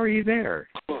 Laureen, are you there?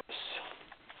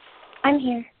 I'm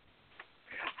here.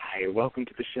 Hi, welcome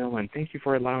to the show, and thank you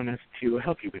for allowing us to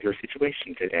help you with your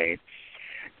situation today.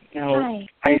 Now,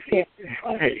 Hi.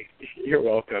 Hey, you're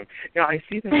welcome. Now, I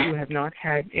see that you have not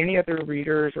had any other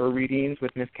readers or readings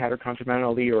with Ms. Cat or ConjureMan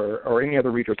Ali or any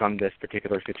other readers on this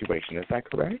particular situation. Is that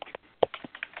correct?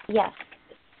 Yes.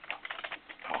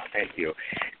 Oh, thank you.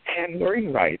 And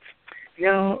Maureen writes,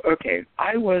 now, okay,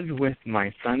 I was with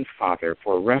my son's father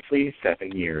for roughly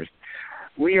 7 years.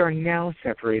 We are now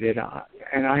separated,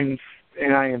 and I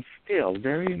am still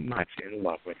very much in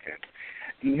love with him.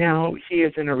 Now he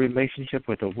is in a relationship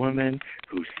with a woman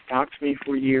who stalked me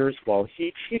for years while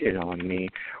he cheated on me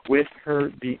with her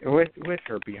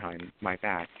behind my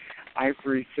back. I've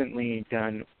recently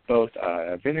done both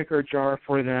a vinegar jar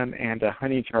for them and a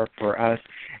honey jar for us,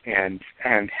 and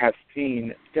have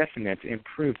seen definite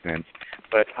improvements.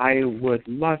 But I would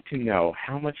love to know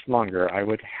how much longer I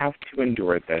would have to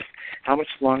endure this. How much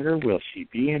longer will she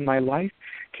be in my life?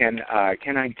 Can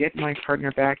I get my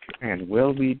partner back, and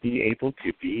will we be able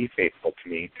to be faithful to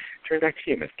me? Turn back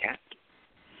to you, Miss Cat.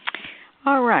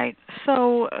 All right.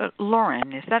 So,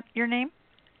 Lauren, is that your name?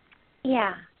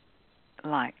 Yeah.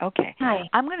 Okay. Hi.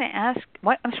 I'm going to ask,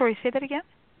 what? I'm sorry, say that again?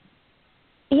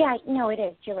 Yeah, no, it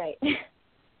is. You're right.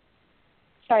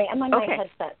 Sorry, I'm on my Okay.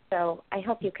 headset, so I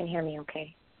hope you can hear me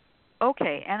okay.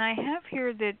 Okay, and I have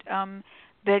here that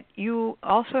that you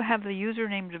also have the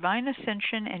username Divine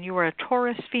Ascension, and you are a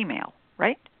Taurus female,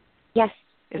 right? Yes.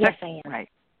 Yes, I am. Right.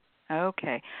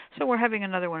 Okay. So we're having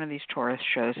another one of these Taurus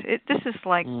shows. This is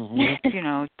like, you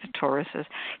know, the Tauruses.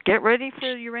 Get ready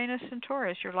for Uranus and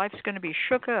Taurus. Your life's going to be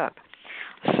shook up.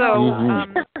 So,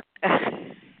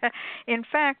 in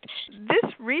fact,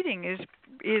 this reading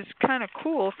is kind of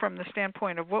cool from the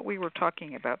standpoint of what we were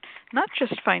talking about. Not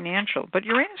just financial, but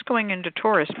Uranus going into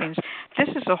Taurus means this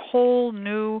is a whole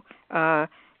new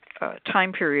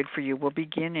time period for you. Will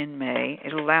begin in May.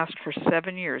 It'll last for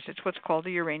 7 years. It's what's called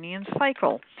the Uranian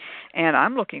cycle, and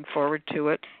I'm looking forward to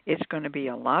it. It's going to be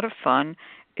a lot of fun.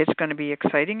 It's going to be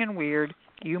exciting and weird.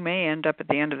 You may end up at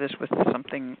the end of this with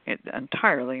something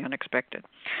entirely unexpected.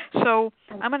 So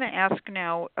I'm going to ask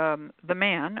now the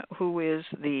man who is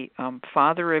the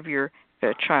father of your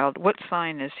child. What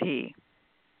sign is he?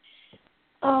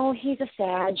 Oh, he's a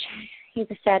Sag. He's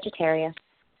a Sagittarius.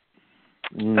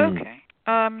 Okay.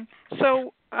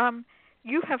 So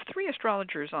you have 3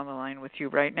 astrologers on the line with you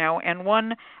right now, and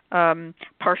 1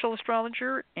 partial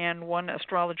astrologer and 1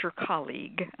 astrologer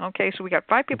colleague. Okay, so we got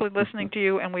 5 people listening to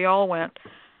you, and we all went,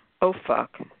 "Oh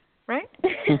fuck," right?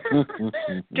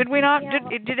 Did we not?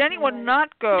 Yeah, did anyone not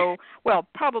go? Well,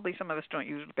 probably some of us don't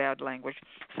use bad language.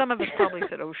 Some of us probably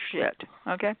said, "Oh shit."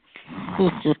 Okay.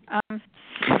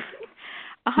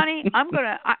 Honey,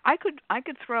 I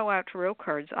could throw out tarot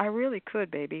cards. I really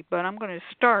could, baby, but I'm going to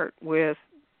start with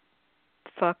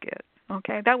fuck it.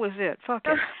 Okay, that was it. Fuck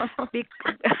it.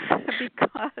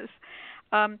 Because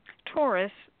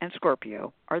Taurus and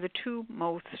Scorpio are the 2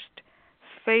 most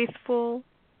faithful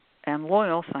and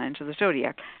loyal signs of the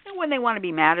zodiac. And when they want to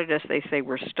be mad at us, they say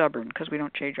we're stubborn because we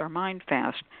don't change our mind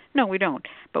fast. No, we don't.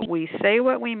 But we say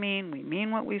what we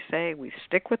mean what we say, we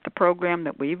stick with the program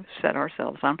that we've set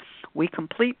ourselves on. We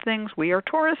complete things. We are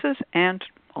Tauruses and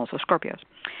also Scorpios.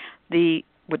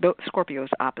 With the Scorpio is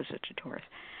opposite to Taurus.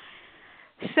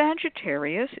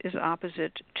 Sagittarius is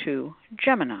opposite to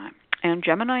Gemini. And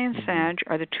Gemini and Sag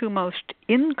are the 2 most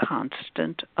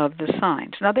inconstant of the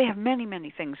signs. Now, they have many, many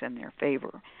things in their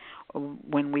favor.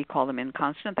 When we call them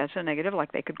inconstant, that's a negative,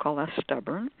 like they could call us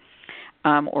stubborn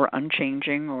or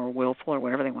unchanging or willful or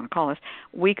whatever they want to call us.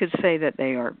 We could say that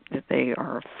they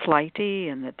are flighty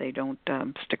and that they don't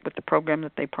stick with the program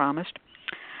that they promised.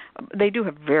 They do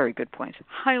have very good points.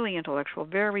 Highly intellectual,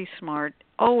 very smart,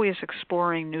 always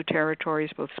exploring new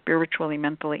territories, both spiritually,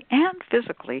 mentally, and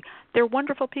physically. They're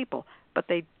wonderful people. But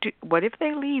what if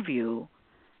they leave you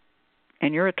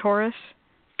and you're a Taurus?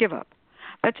 Give up.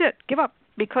 That's it. Give up,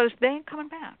 because they ain't coming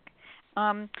back.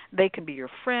 They can be your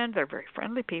friend. They're very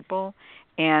friendly people.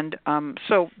 And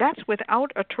so that's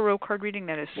without a tarot card reading.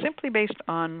 That is simply based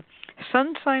on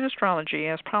sun sign astrology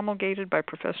as promulgated by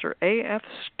Professor A.F.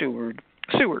 Seward.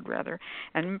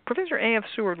 And Professor A.F.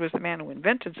 Seward was the man who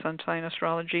invented sun sign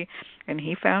astrology, and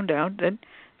he found out that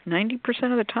 90%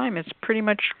 of the time it's pretty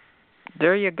much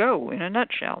there you go in a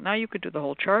nutshell. Now you could do the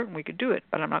whole chart, and we could do it,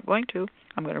 but I'm not going to.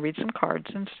 I'm going to read some cards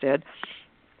instead.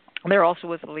 There also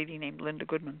was a lady named Linda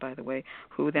Goodman, by the way,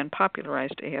 who then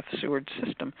popularized A.F. Seward's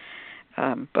system.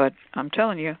 But I'm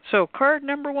telling you. So card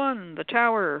number 1, the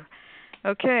Tower.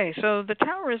 Okay, so the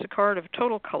Tower is a card of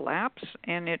total collapse,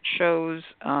 and it shows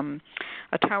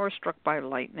a tower struck by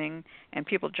lightning and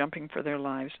people jumping for their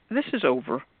lives. This is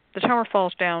over. The tower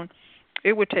falls down.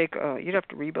 It would take, you'd have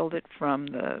to rebuild it from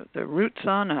the roots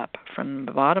on up, from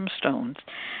the bottom stones.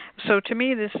 So to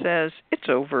me this says it's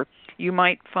over. You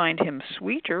might find him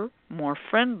sweeter, more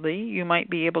friendly. You might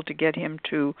be able to get him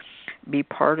to be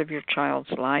part of your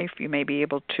child's life. You may be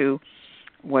able to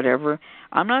whatever.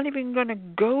 I'm not even going to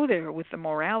go there with the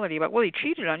morality about, well, he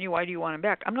cheated on you, why do you want him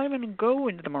back? I'm not even going to go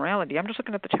into the morality. I'm just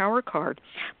looking at the Tower card.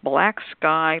 Black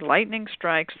sky, lightning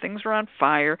strikes, things are on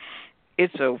fire.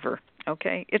 It's over.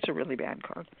 Okay, it's a really bad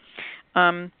card.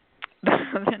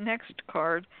 The next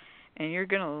card, and you're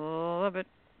going to love it,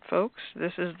 folks,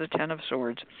 this is the Ten of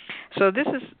Swords. So this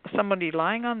is somebody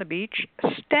lying on the beach,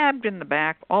 stabbed in the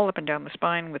back, all up and down the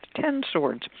spine with 10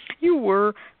 swords. You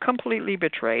were completely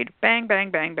betrayed. Bang,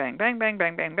 bang, bang, bang, bang, bang,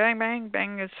 bang, bang, bang, bang,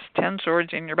 bang. It's 10 swords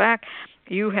in your back.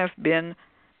 You have been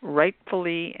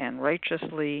rightfully and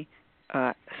righteously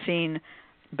seen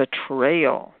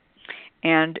betrayal.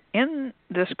 And in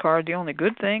this card, the only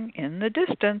good thing, in the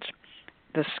distance,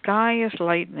 the sky is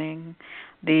lightening,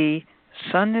 the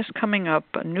sun is coming up,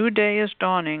 a new day is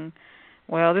dawning.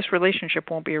 Well, this relationship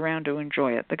won't be around to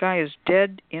enjoy it. The guy is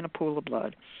dead in a pool of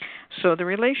blood. So the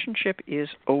relationship is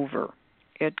over.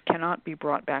 It cannot be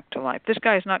brought back to life. This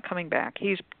guy is not coming back.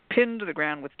 He's pinned to the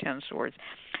ground with 10 swords.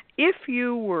 If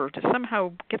you were to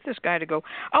somehow get this guy to go,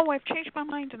 oh, I've changed my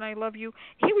mind and I love you,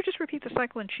 he would just repeat the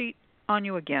cycle and cheat on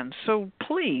you again. So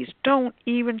please don't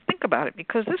even think about it,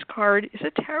 because this card is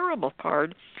a terrible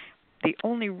card. The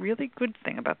only really good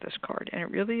thing about this card, and it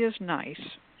really is nice,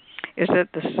 is that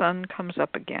the sun comes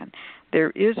up again.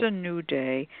 There is a new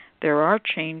day. There are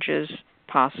changes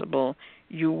possible.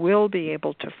 You will be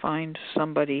able to find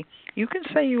somebody. You can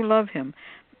say you love him,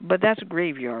 but that's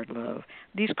graveyard love.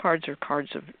 These cards are cards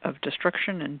of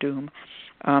destruction and doom.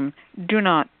 Do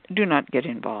not get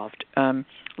involved.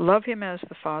 Love him as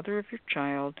the father of your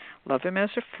child. Love him as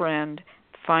a friend.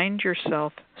 Find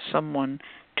yourself someone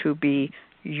to be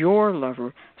your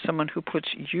lover, someone who puts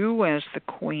you as the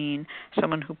queen,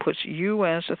 someone who puts you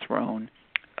as a throne,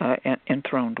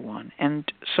 enthroned one.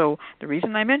 And so the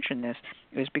reason I mention this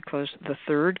is because the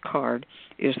third card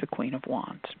is the Queen of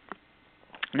Wands.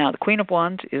 Now, the Queen of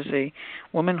Wands is a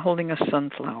woman holding a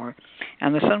sunflower,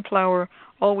 and the sunflower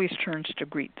always turns to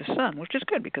greet the sun, which is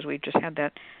good because we just had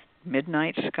that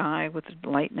midnight sky with the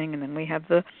lightning, and then we have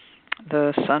the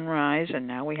sunrise, and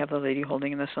now we have the lady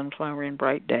holding the sunflower in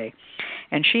bright day.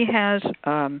 And she has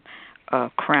a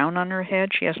crown on her head.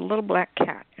 She has a little black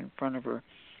cat in front of her.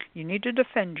 You need to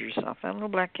defend yourself. That little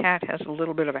black cat has a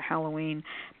little bit of a Halloween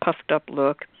puffed-up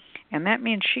look, and that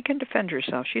means she can defend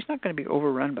herself. She's not going to be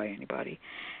overrun by anybody.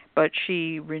 But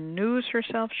she renews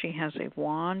herself. She has a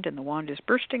wand, and the wand is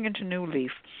bursting into new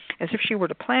leaf. As if she were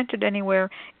to plant it anywhere,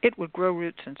 it would grow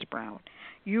roots and sprout.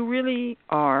 You really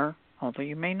are, although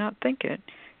you may not think it,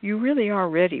 you really are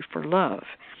ready for love.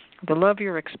 The love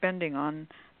you're expending on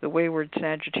the wayward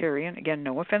Sagittarian, again,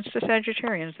 no offense to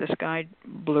Sagittarians, this guy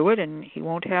blew it and he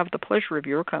won't have the pleasure of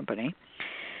your company,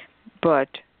 but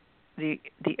the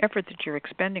effort that you're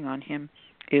expending on him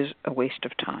is a waste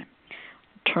of time.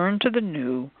 Turn to the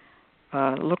new,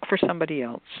 look for somebody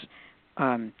else.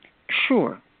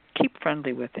 Sure, keep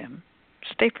friendly with him.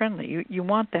 Stay friendly. You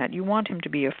want that. You want him to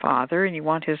be a father, and you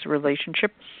want his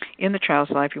relationship in the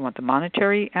child's life. You want the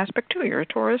monetary aspect too. You're a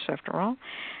Taurus, after all.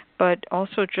 But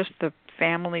also just the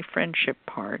family friendship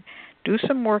part. Do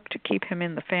some work to keep him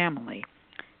in the family,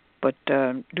 but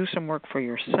do some work for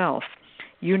yourself.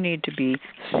 You need to be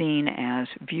seen as,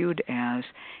 viewed as,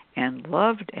 and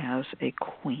loved as a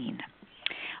queen.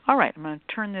 All right, I'm going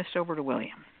to turn this over to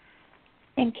William.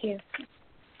 Thank you.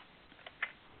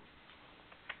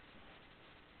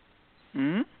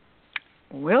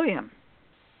 William.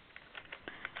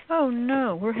 Oh,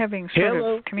 no, we're having sort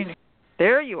of communication.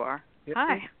 There you are. Yep.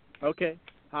 Hi. Okay.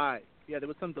 Hi. Yeah, there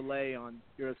was some delay on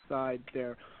your side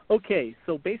there. Okay,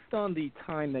 so based on the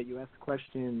time that you asked the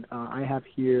question, I have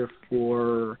here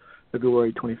for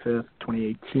February 25th,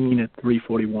 2018 at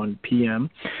 3:41 p.m.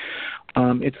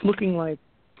 It's looking like,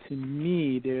 to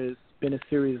me, there's been a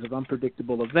series of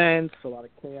unpredictable events, a lot of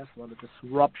chaos, a lot of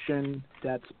disruption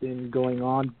that's been going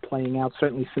on, playing out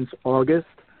certainly since August.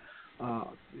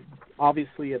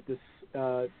 Obviously, at this,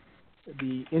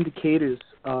 the indicators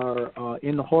are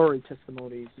in the horror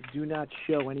testimonies do not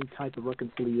show any type of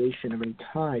reconciliation of any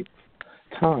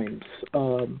times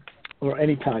or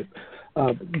any type.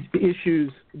 The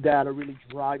issues that are really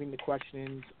driving the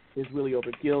questions is really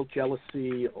over guilt,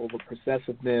 jealousy, over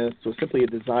possessiveness, or simply a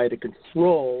desire to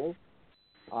control.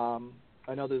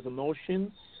 I know there's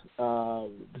emotions to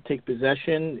take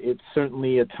possession. It's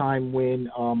certainly a time when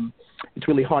it's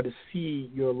really hard to see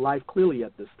your life clearly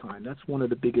at this time. That's one of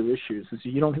the bigger issues, is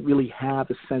you don't really have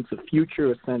a sense of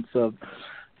future, a sense of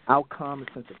outcome,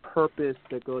 a sense of purpose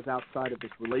that goes outside of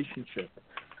this relationship.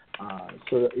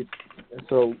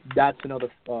 So that's another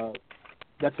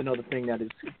thing that is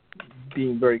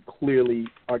being very clearly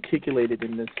articulated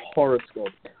in this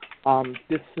horoscope.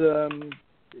 This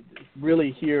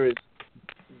really here is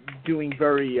doing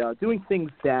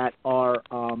things that are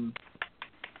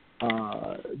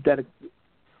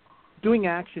doing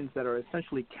actions that are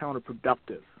essentially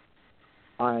counterproductive.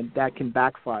 and that can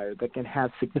backfire, that can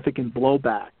have significant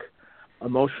blowback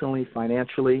emotionally,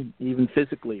 financially, even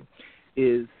physically,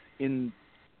 is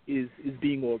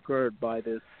being augured by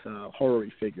this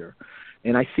horary figure.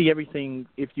 And I see everything,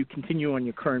 if you continue on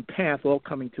your current path, all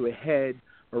coming to a head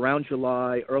around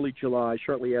July, early July,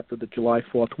 shortly after the July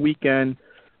 4th weekend,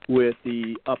 with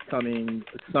the upcoming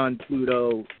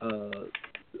Sun-Pluto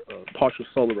partial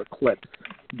solar eclipse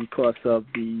because of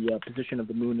the position of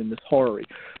the moon in this horary.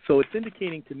 So it's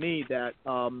indicating to me that,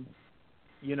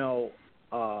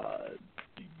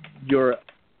 your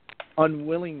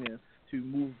unwillingness to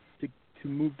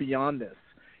move beyond this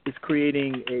is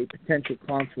creating a potential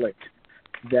conflict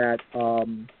that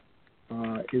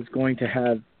is going to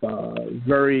have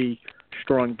very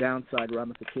strong downside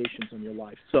ramifications on your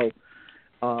life. So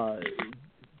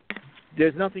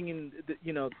there's nothing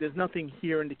there's nothing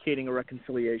here indicating a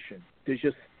reconciliation.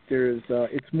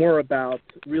 It's more about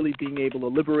really being able to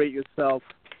liberate yourself,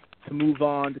 to move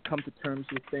on, to come to terms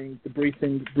with things, to bring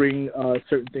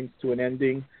certain things to an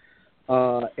ending,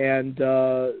 and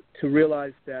to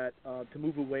realize that to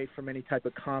move away from any type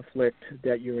of conflict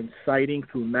that you're inciting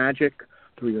through magic,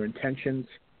 through your intentions.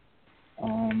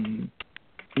 And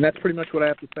that's pretty much what I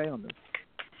have to say on this.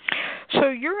 So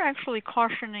you're actually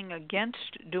cautioning against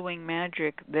doing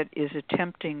magic that is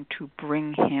attempting to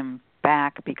bring him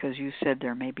back because you said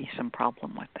there may be some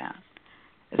problem with that.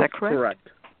 Is that correct? Correct.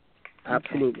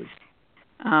 Absolutely.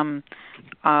 Okay.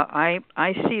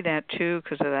 I see that too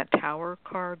because of that tower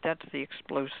card. That's the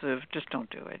explosive. Just don't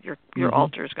do it. Your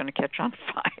altar is going to catch on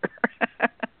fire.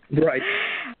 Right.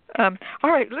 All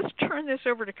right, let's turn this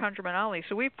over to ConjureMan Ali.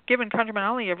 So we've given ConjureMan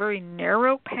Ali a very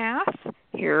narrow path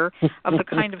here of the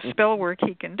kind of spell work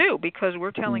he can do because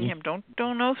we're telling him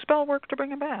don't know spell work to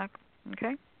bring him back.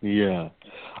 Okay. Yeah.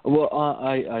 Well,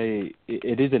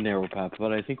 it is a narrow path,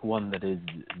 but I think one that is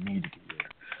needed here.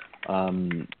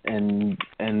 And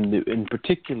in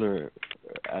particular,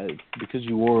 because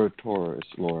you are a Taurus,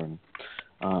 Lauren,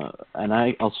 and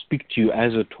I'll speak to you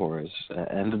as a Taurus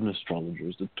and an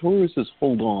astrologer. The Tauruses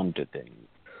hold on to things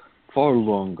far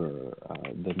longer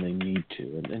than they need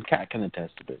to, and Kat can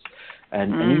attest to this.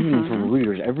 And even from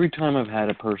readers, every time I've had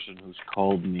a person who's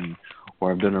called me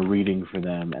or I've done a reading for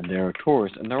them, and they're a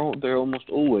Taurus, and they're almost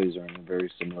always are in a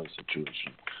very similar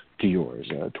situation to yours.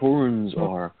 Taurans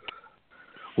are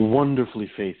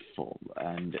wonderfully faithful,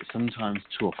 and sometimes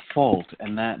to a fault,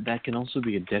 and that can also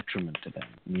be a detriment to them,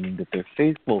 meaning that they're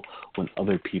faithful when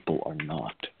other people are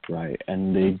not, right?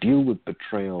 And they deal with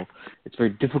betrayal. It's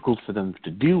very difficult for them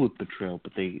to deal with betrayal,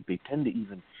 but they tend to,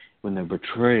 even when they're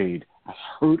betrayed, as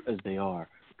hurt as they are,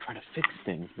 try to fix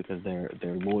things because they're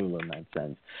loyal in that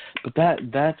sense. But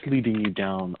that's leading you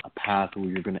down a path where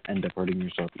you're going to end up hurting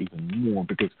yourself even more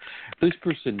because this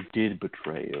person did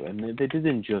betray you, and they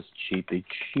didn't just cheat. They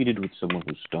cheated with someone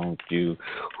who stalked you,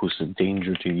 who's a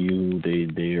danger to you.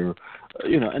 They're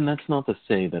and that's not to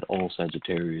say that all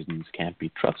Sagittarians can't be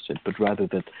trusted, but rather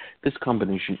that this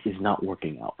combination is not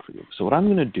working out for you. So what I'm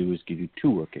going to do is give you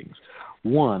two workings.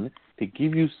 One, to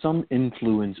give you some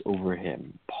influence over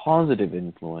him, positive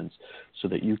influence, so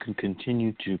that you can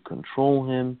continue to control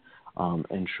him,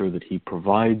 ensure that he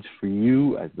provides for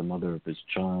you as the mother of his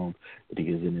child, that he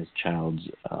is in his child's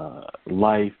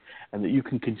life, and that you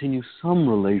can continue some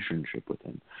relationship with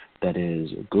him that is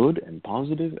good and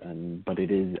positive, but it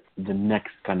is the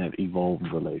next kind of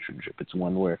evolved relationship. It's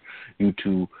one where you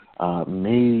two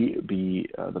may be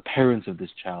the parents of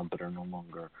this child but are no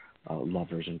longer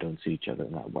lovers and don't see each other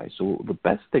in that way. So the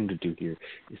best thing to do here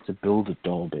is to build a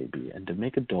doll baby and to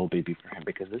make a doll baby for him,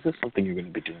 because this is something you're going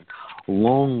to be doing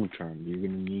long term. You're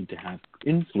going to need to have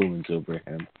influence over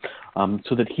him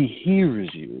so that he hears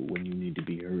you when you need to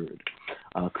be heard.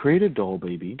 Create a doll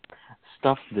baby.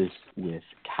 Stuff this with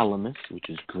calamus, which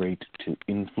is great to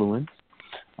influence,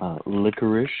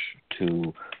 licorice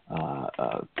to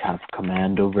have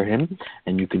command over him,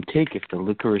 and you can take, if the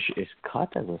licorice is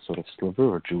cut as a sort of sliver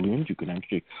or julienne, you can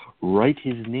actually write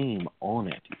his name on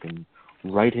it. You can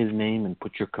write his name and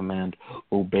put your command,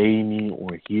 obey me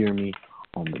or hear me,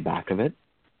 on the back of it.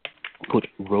 Put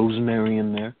rosemary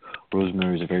in there.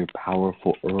 Rosemary is a very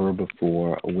powerful herb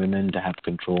for women to have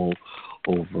control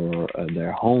over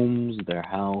their homes, their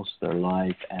house, their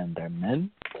life, and their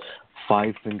men.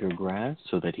 5-finger grass,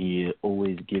 so that he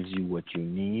always gives you what you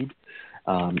need,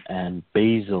 and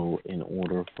basil, in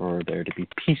order for there to be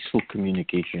peaceful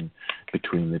communication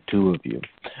between the two of you.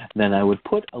 Then I would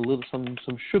put some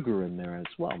sugar in there as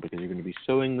well, because you're going to be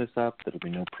sewing this up. That'll be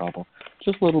no problem.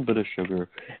 Just a little bit of sugar.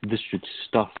 This should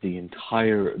stuff the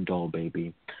entire doll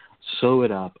baby. Sew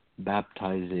it up,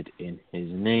 baptize it in his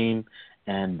name,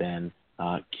 and then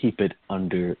keep it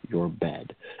under your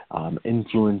bed.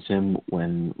 Influence him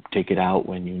take it out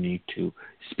when you need to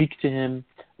speak to him,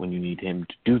 when you need him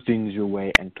to do things your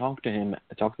way, and talk to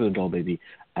the doll baby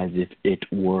as if it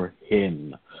were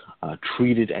him.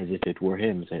 Treat it as if it were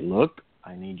him. Say, look,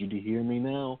 I need you to hear me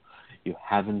now. You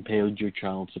haven't paid your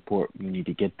child support. You need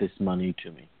to get this money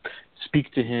to me.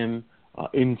 Speak to him,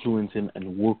 influence him,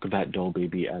 and work that doll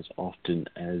baby as often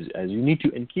as you need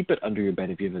to, and keep it under your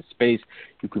bed. If you have a space,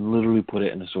 you can literally put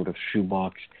it in a sort of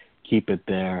shoebox, keep it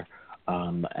there,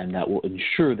 and that will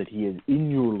ensure that he is in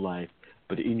your life,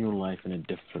 but in your life in a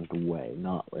different way,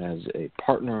 not as a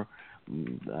partner,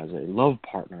 as a love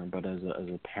partner, but as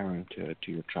a parent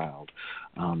to your child,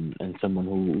 and someone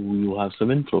who you will have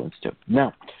some influence to.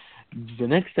 Now, the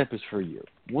next step is for you.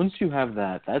 Once you have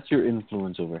that's your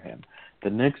influence over him. The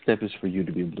next step is for you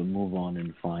to be able to move on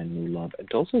and find new love and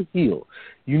to also heal.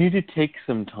 You need to take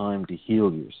some time to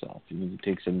heal yourself. You need to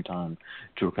take some time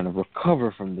to kind of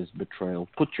recover from this betrayal.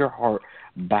 Put your heart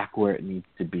back where it needs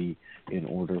to be in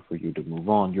order for you to move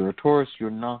on. You're a Taurus. You're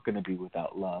not going to be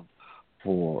without love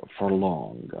for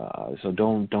long, so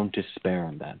don't despair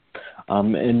on that.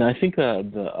 And I think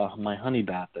my honey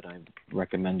bath that I've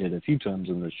recommended a few times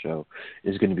on the show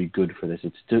is going to be good for this.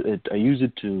 I use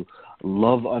it to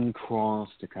love uncross,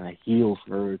 to kind of heal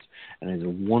hurts, and it's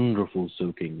a wonderful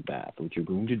soaking bath. What you're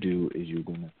going to do is you're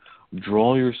going to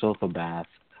draw yourself a bath.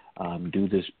 Do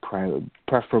this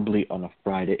preferably on a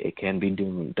Friday. It can be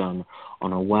done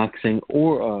on a waxing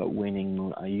or a waning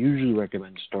moon. I usually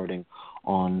recommend starting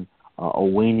on a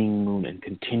waning moon and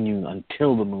continuing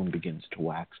until the moon begins to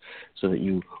wax, so that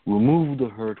you remove the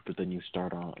hurt, but then you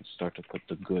start to put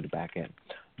the good back in.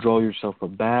 Draw yourself a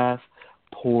bath,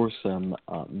 pour some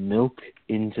milk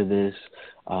into this,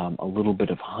 a little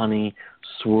bit of honey,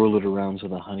 swirl it around so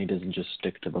the honey doesn't just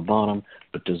stick to the bottom,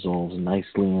 but dissolves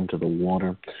nicely into the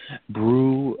water.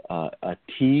 Brew a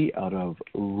tea out of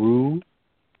rue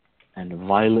and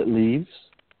violet leaves.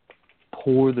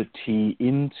 Pour the tea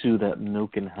into that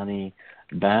milk and honey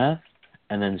bath,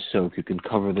 and then soak. You can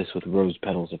cover this with rose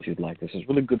petals if you'd like. This is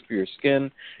really good for your skin.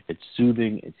 It's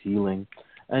soothing. It's healing.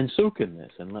 And soak in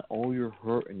this and let all your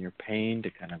hurt and your pain to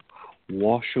kind of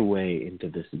wash away into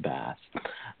this bath.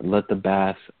 Let the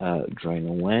bath drain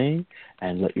away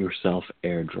and let yourself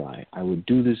air dry. I would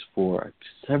do this for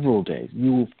several days.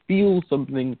 You will feel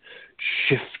something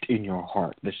shift in your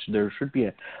heart. There should be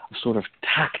a sort of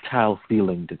tactile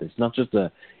feeling to this, not just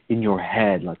in your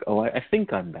head, like, oh, I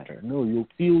think I'm better. No, you'll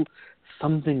feel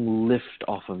something lift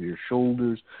off of your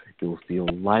shoulders. You'll feel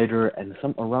lighter, and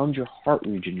around your heart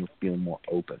region, you'll feel more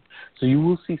open. So you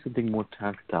will see something more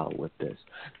tactile with this.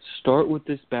 Start with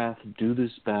this bath, do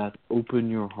this bath, open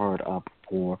your heart up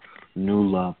for new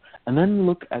love, and then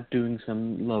look at doing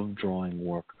some love drawing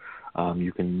work.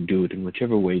 You can do it in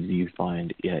whichever way that you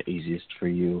find easiest for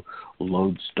you.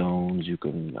 Lodestones, you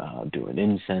can do an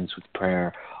incense with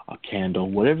prayer, a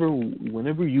candle,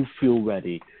 whenever you feel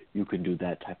ready, you can do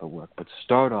that type of work. But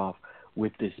start off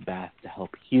with this bath to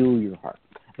help heal your heart.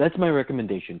 That's my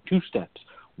recommendation. 2 steps.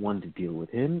 1 to deal with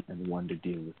him and 1 to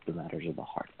deal with the matters of the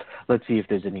heart. Let's see if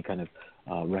there's any kind of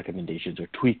recommendations or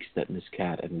tweaks that Ms.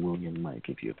 Cat and William might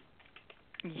give you.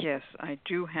 Yes, I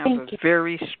do have a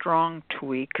very strong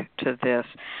tweak to this.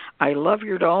 I love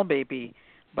your doll baby,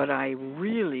 but I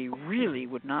really, really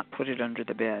would not put it under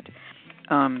the bed.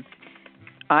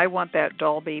 I want that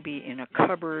doll baby in a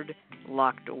cupboard,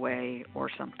 locked away or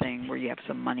something where you have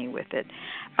some money with it.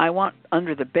 I want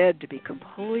under the bed to be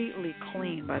completely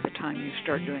clean by the time you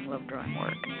start doing love drawing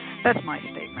work. That's my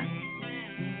statement.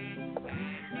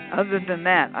 Other than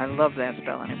that, I love that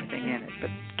spell and everything in it. But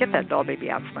get that doll baby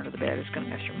out from under the bed. It's going to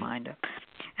mess your mind up.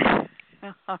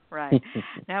 All right.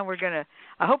 Now we're going to...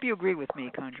 I hope you agree with me,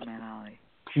 ConjureMan Ali.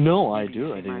 No, I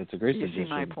do. I think it's a great suggestion. You see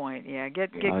my point. Yeah,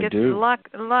 get lock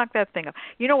that thing up.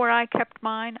 You know where I kept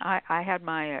mine? I had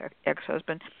my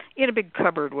ex-husband in a big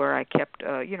cupboard where I kept,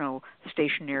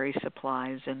 stationery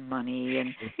supplies and money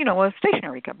and, a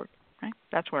stationery cupboard, right?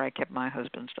 That's where I kept my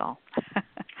husband's doll,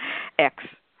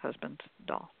 ex-husband's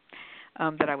doll,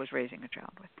 that I was raising a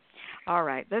child with. All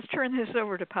right, let's turn this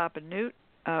over to Papa Newt.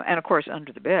 And, of course,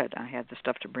 under the bed, I had the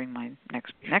stuff to bring my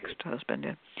next husband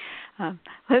in.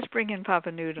 Let's bring in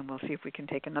Papa Newt, and we'll see if we can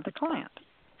take another client.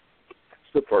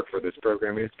 Support for this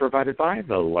program is provided by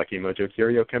the Lucky Mojo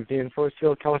Curio Company in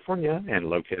Forestville, California, and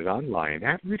located online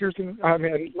at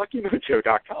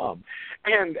LuckyMojo.com,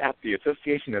 and at the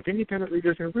Association of Independent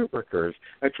Readers and Rootworkers,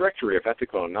 a directory of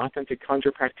ethical and authentic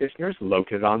conjure practitioners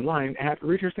located online at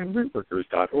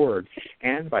readersandrootworkers.org,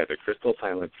 and by the Crystal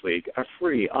Silence League, a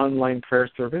free online prayer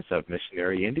service of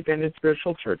missionary independent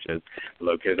spiritual churches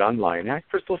located online at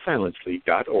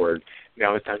crystalsilenceleague.org,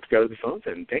 Now it's time to go to the phones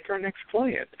and take our next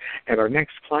client. And our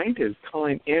next client is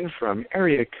calling in from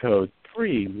area code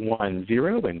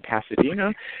 310 in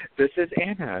Pasadena. This is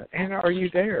Anna. Anna, are you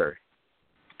there?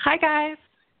 Hi, guys.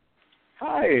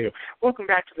 Hi. Welcome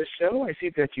back to the show. I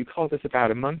see that you called us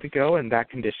about a month ago, and that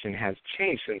condition has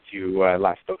changed since you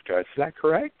last spoke to us. Is that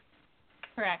correct?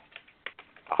 Correct.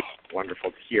 Oh, wonderful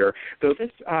to hear. So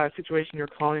this situation you're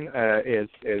calling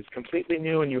is completely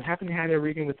new, and you haven't had a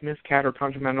reading with Miss Cat or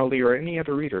ConjureMan Ali or any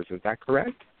other readers. Is that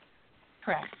correct?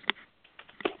 Correct.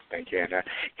 Thank you, Anna.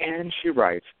 And she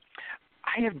writes,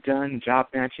 I have done job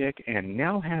magic and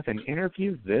now have an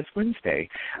interview this Wednesday.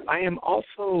 I am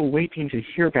also waiting to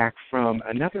hear back from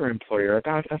another employer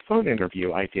about a phone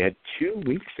interview I did 2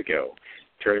 weeks ago.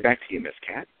 Turn it back to you, Miss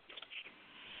Cat.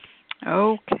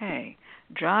 Okay.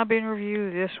 Job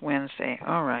interview this Wednesday.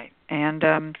 All right. And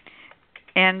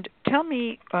tell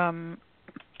me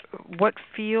what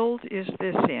field is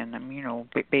this in?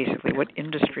 Basically what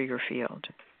industry or field?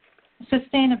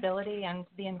 Sustainability and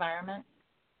the environment.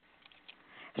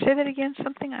 Say that again,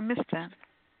 something? I missed that.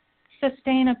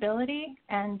 Sustainability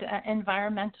and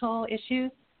environmental issues.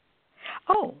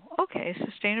 Oh, okay.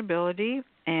 Sustainability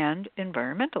and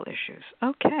environmental issues.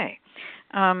 Okay.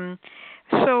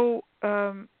 So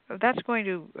that's going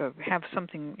to have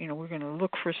something, we're going to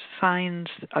look for signs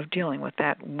of dealing with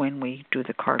that when we do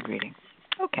the card reading.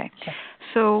 Okay.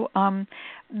 So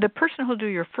the person who'll do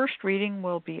your first reading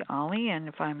will be Ali, and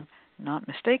if I'm not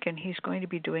mistaken, he's going to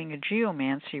be doing a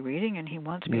geomancy reading, and he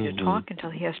wants me to talk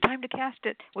until he has time to cast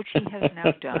it, which he has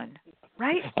now done.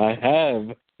 Right? I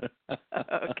have.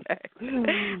 Okay.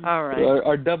 All right.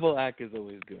 Our double act is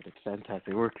always good. It's fantastic.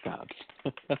 It works out.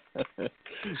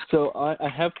 So I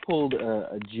have pulled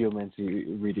a geomancy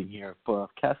reading here. I've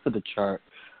casted a chart.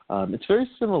 It's very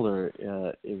similar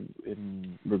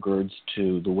in regards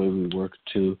to the way we work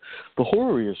to the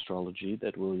horary astrology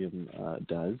that William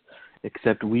does,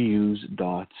 except we use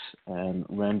dots and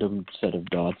random set of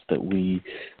dots that we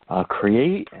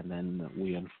create, and then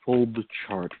we unfold the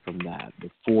chart from that, the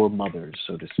four mothers,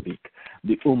 so to speak,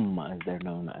 the as they're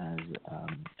known as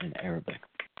in Arabic.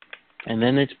 And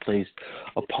then it's placed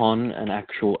upon an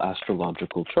actual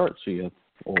astrological chart, so you have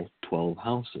all 12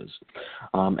 houses.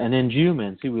 And in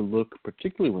geomancy, we look,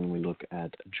 particularly when we look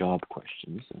at job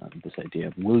questions, this idea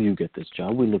of will you get this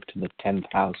job, we look to the 10th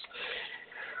house,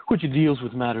 which deals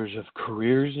with matters of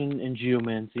careers in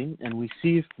geomancy, and we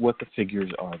see what the figures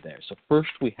are there. So first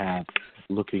we have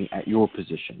looking at your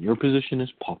position. Your position is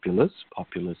populace.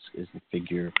 Populace is the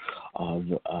figure of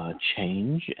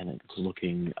change, and it's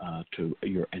looking to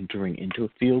you're entering into a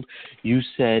field. You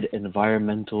said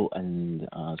environmental and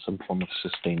some form of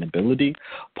sustainability.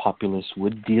 Populace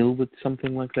would deal with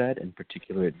something like that. In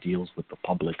particular, it deals with the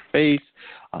public face,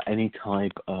 any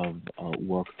type of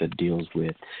work that deals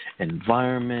with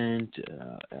environment,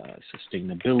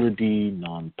 sustainability,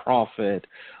 non-profit,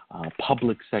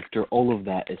 public sector, all of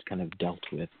that is kind of dealt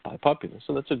with by populace.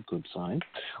 So that's a good sign.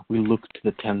 We look to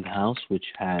the 10th house, which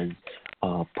has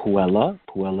Puella.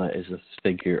 Puella is a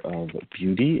figure of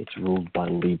beauty. It's ruled by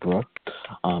Libra.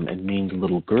 It means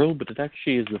little girl, but it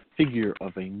actually is the figure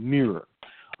of a mirror.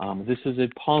 This is a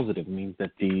positive. It means that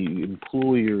the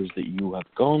employers that you have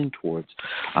gone towards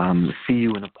see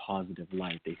you in a positive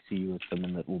light. They see you as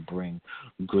someone that will bring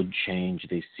good change.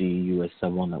 They see you as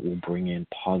someone that will bring in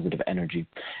positive energy.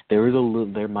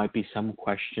 There might be some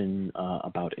question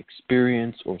about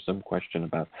experience or some question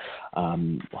about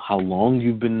how long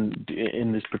you've been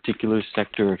in this particular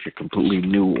sector, if you're completely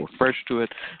new or fresh to it.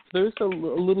 There's a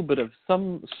little bit of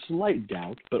some slight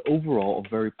doubt, but overall a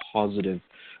very positive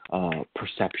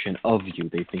perception of you.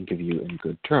 They think of you in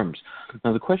good terms.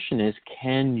 Now the question is,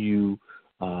 can you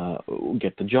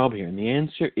get the job here? And the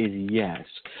answer is yes.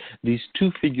 These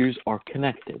two figures are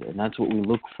connected, and that's what we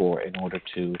look for in order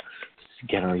to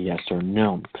get our yes or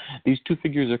no. These two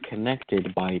figures are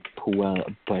connected by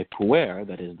puer,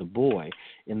 that is the boy,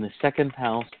 in the 2nd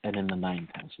house and in the 9th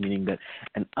house, meaning that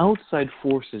an outside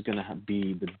force is going to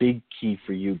be the big key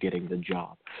for you getting the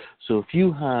job. So if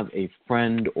you have a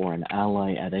friend or an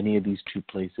ally at any of these two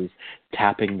places,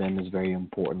 tapping them is very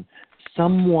important.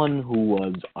 Someone who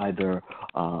was either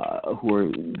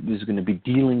is going to be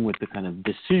dealing with the kind of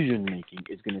decision making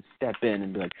is going to step in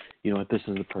and be like, you know what, this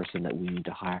is the person that we need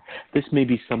to hire. This may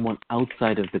be someone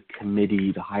outside of the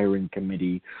committee, the hiring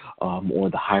committee, or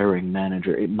the hiring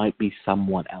manager. It might be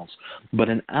someone else. But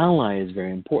an ally is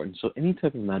very important. So any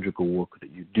type of magical work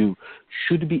that you do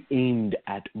should be aimed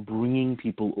at bringing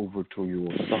people over to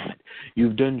your side.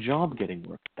 You've done job getting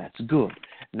work. That's good.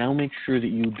 Now make sure that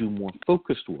you do more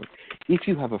focused work. If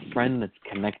you have a friend that's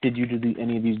connected you to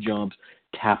any of these jobs,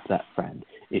 tap that friend.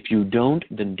 If you don't,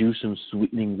 then do some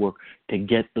sweetening work to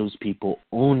get those people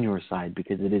on your side,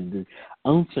 because it is the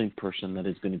outside person that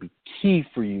is going to be key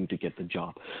for you to get the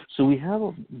job. So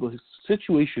the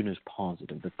situation is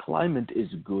positive. The climate is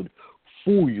good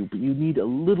for you, but you need a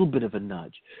little bit of a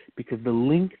nudge, because the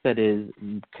link that is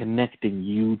connecting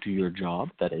you to your job,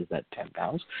 that is that 10th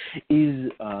house, is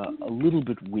a little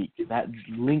bit weak. That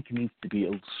link needs to be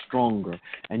a little stronger,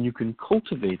 and you can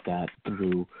cultivate that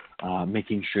through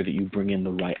making sure that you bring in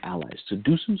the right allies. So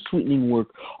do some sweetening work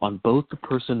on both the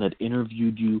person that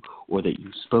interviewed you or that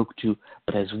you spoke to,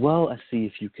 but as well as see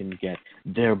if you can get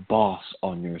their boss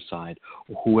on your side,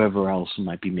 or whoever else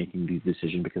might be making these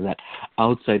decisions, because that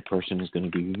outside person is going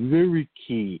to be very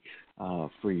key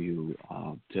for you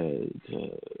to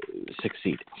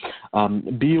succeed.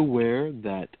 Be aware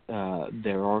that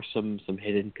there are some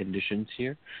hidden conditions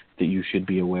here that you should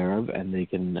be aware of, and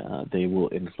they will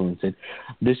influence it.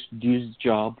 This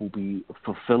job will be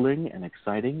fulfilling and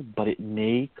exciting, but it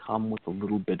may come with a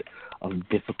little bit of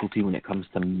difficulty when it comes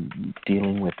to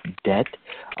dealing with debt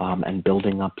and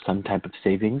building up some type of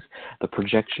savings. The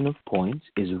projection of points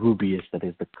is Rubius, that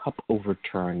is the cup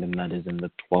overturned, and that is in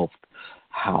the 12th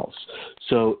house.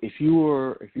 So if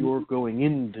you're going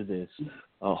into this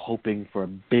hoping for a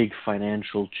big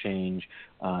financial change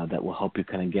that will help you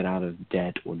kind of get out of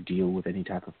debt or deal with any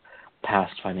type of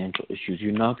past financial issues,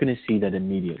 you're not going to see that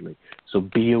immediately. So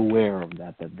be aware of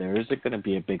that there isn't going to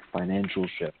be a big financial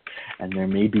shift, and there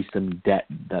may be some debt,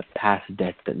 that past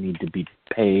debt that need to be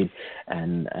paid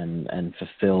and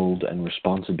fulfilled and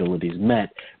responsibilities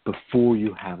met before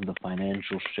you have the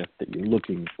financial shift that you're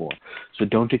looking for. So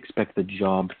don't expect the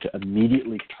job to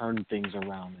immediately turn things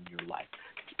around in your life.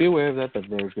 Just be aware of that there's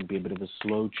going to be a bit of a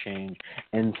slow change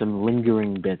and some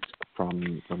lingering bits from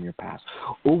your past.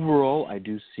 Overall, I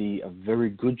do see a very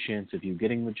good chance of you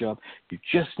getting the job. You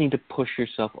just need to push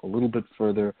yourself a little bit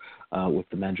further with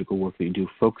the magical work that you do.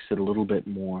 Focus it a little bit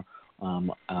more.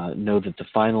 Know that the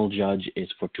final judge is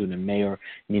Fortuna Mayor,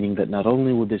 meaning that not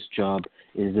only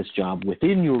is this job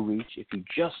within your reach if you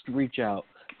just reach out,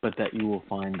 but that you will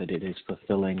find that it is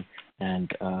fulfilling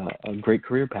and a great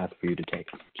career path for you to take.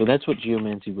 So that's what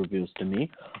geomancy reveals to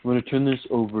me. I'm going to turn this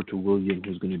over to William,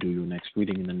 who's going to do your next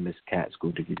reading, and then Miss Kat is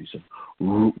going to give you some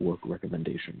root work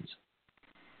recommendations.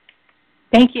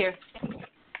 Thank you.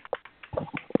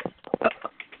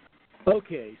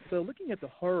 Okay, so looking at the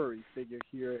horror figure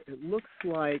here, it looks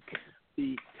like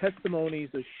the testimonies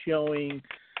are showing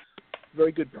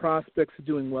very good prospects of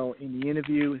doing well in the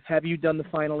interview. Have you done the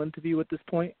final interview at this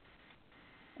point?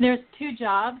 There's 2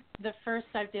 jobs. The first,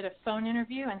 I did a phone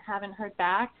interview and haven't heard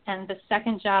back, and the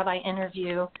second job I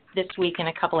interview this week in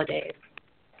a couple of days.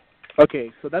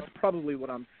 Okay, so that's probably what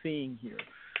I'm seeing here.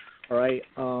 All right.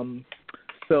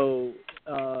 The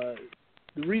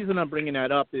reason I'm bringing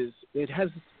that up is it has,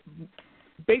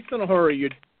 based on a horror, you're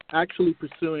actually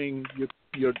pursuing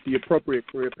the appropriate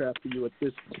career path for you at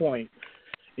this point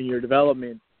in your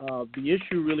development. The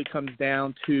issue really comes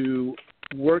down to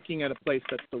working at a place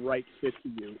that's the right fit for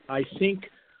you. I think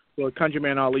what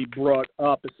ConjureMan Ali brought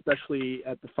up, especially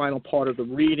at the final part of the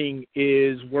reading,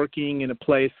 is working in a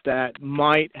place that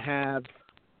might have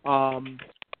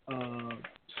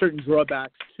certain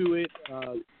drawbacks to it,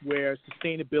 where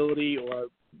sustainability or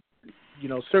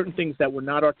certain things that were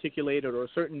not articulated or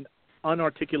certain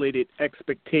unarticulated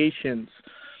expectations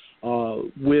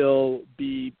will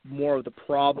be more of the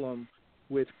problem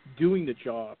with doing the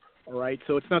job. All right,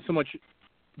 so it's not so much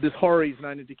this horror is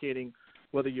not indicating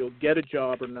whether you'll get a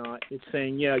job or not. It's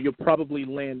saying, yeah, you'll probably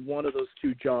land one of those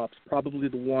 2 jobs, probably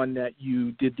the one that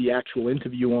you did the actual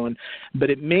interview on, but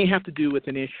it may have to do with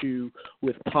an issue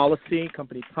with policy,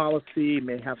 company policy. It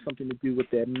may have something to do with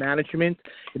their management.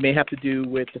 It may have to do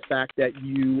with the fact that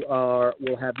you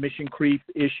will have mission creep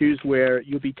issues where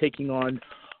you'll be taking on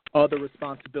other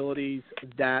responsibilities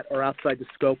that are outside the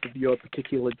scope of your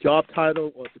particular job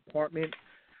title or department.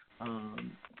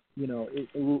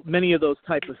 Many of those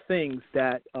type of things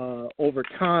that over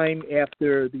time,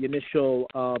 after the initial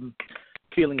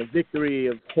feeling of victory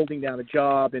of holding down a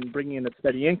job and bringing in a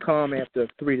steady income after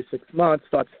 3 to 6 months,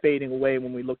 starts fading away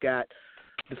when we look at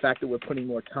the fact that we're putting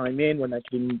more time in, we're not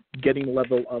getting the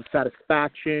level of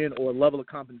satisfaction or level of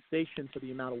compensation for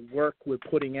the amount of work we're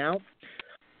putting out.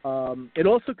 It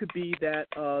also could be that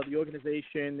the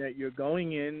organization that you're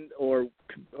going in or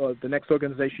the next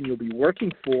organization you'll be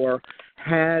working for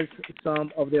has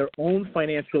some of their own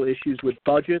financial issues with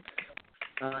budgets,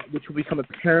 which will become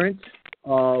apparent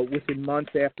within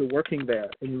months after working there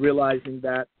and realizing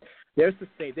that they have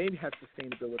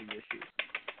sustainability issues.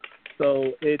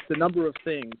 So it's a number of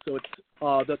things. So it's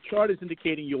The chart is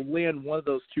indicating you'll land one of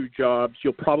those two jobs.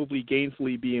 You'll probably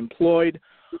gainfully be employed,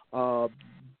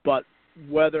 but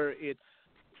whether it's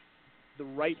the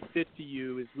right fit for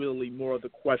you is really more of the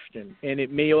question. And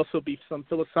it may also be some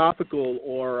philosophical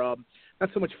or not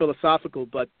so much philosophical,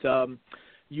 but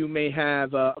you may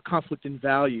have a conflict in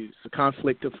values, a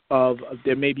conflict of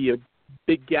there may be a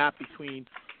big gap between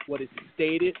what is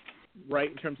stated,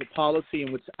 right, in terms of policy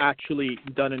and what's actually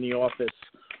done in the office.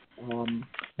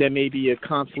 There may be a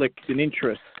conflict in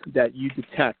interest that you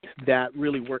detect that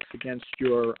really works against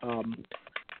your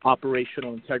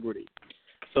operational integrity.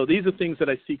 So these are things that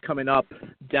I see coming up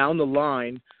down the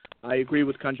line. I agree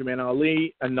with ConjureMan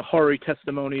Ali, and the horror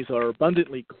testimonies are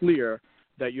abundantly clear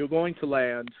that you're going to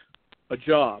land a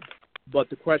job. But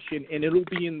the question, and it'll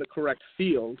be in the correct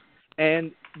field,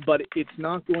 but it's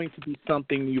not going to be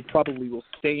something you probably will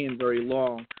stay in very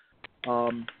long.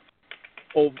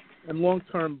 And long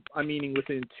term, I'm meaning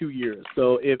within 2 years.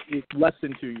 So if it's less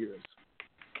than 2 years.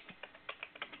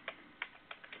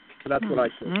 So that's what I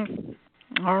think.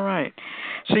 All right.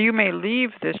 So you may leave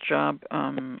this job,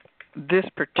 this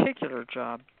particular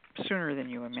job, sooner than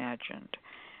you imagined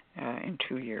in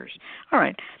 2 years. All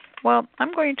right. Well,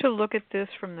 I'm going to look at this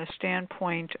from the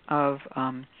standpoint of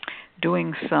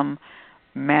doing some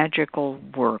magical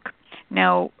work.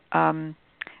 Now,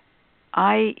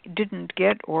 I didn't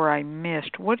get or I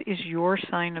missed, what is your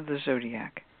sign of the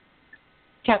zodiac?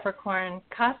 Capricorn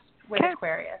cusp with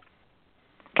Aquarius.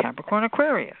 Capricorn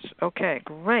Aquarius. Okay,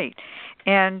 great.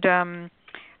 And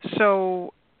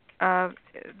so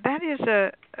that is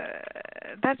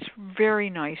that's very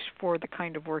nice for the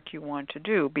kind of work you want to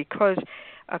do, because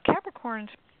Capricorns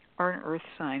are an earth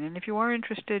sign, and if you are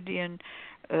interested in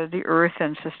the earth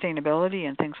and sustainability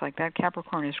and things like that,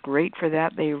 Capricorn is great for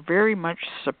that. They are very much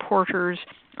supporters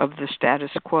of the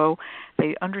status quo.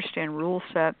 They understand rule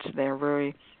sets. They're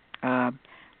very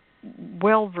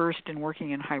well-versed in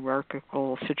working in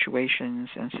hierarchical situations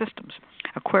and systems.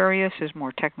 Aquarius is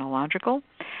more technological.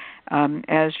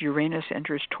 As Uranus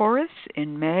enters Taurus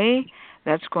in May,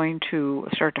 that's going to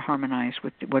start to harmonize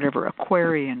with whatever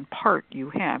Aquarian part you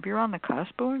have. You're on the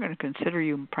cusp, but we're going to consider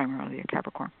you primarily a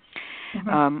Capricorn.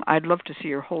 Mm-hmm. I'd love to see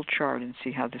your whole chart and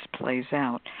see how this plays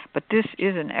out. But this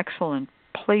is an excellent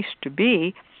place to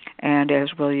be. And as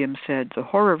William said, the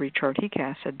horror chart he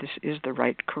cast said this is the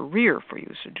right career for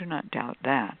you, so do not doubt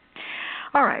that.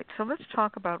 All right, so let's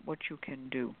talk about what you can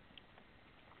do.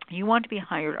 You want to be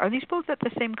hired. Are these both at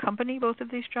the same company, both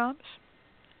of these jobs?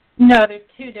 No, they're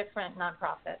two different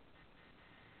nonprofits.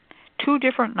 Two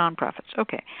different nonprofits.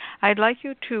 Okay. I'd like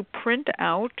you to print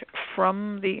out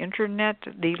from the Internet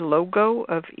the logo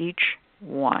of each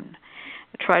one.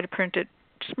 Try to print it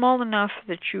small enough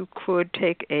that you could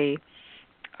take a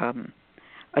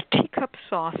teacup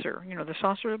saucer, the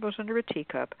saucer that goes under a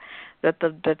teacup, that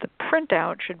the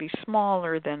printout should be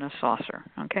smaller than a saucer,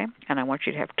 okay? And I want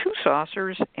you to have two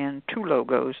saucers and two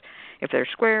logos. If they're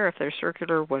square, if they're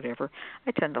circular, whatever.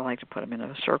 I tend to like to put them in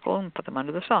a circle and put them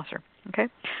under the saucer, okay?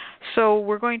 So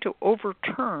we're going to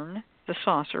overturn the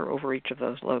saucer over each of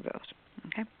those logos,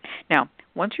 okay? Now,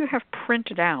 once you have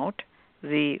printed out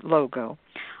the logo,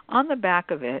 on the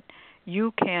back of it,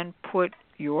 you can put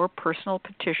your personal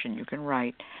petition. You can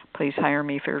write, please hire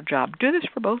me for a job. Do this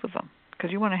for both of them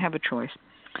because you want to have a choice.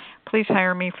 Please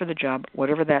hire me for the job,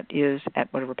 whatever that is,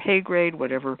 at whatever pay grade,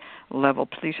 whatever level.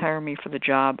 Please hire me for the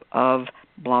job of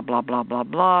blah, blah, blah, blah,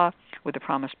 blah, with a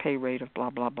promised pay rate of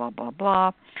blah, blah, blah, blah,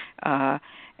 blah,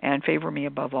 and favor me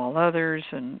above all others,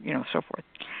 and, so forth.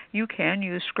 You can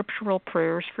use scriptural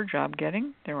prayers for job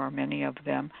getting. There are many of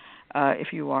them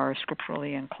if you are a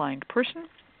scripturally inclined person.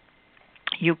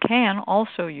 You can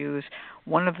also use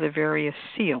one of the various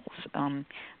seals.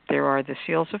 There are the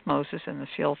seals of Moses and the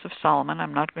seals of Solomon.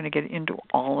 I'm not going to get into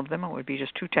all of them. It would be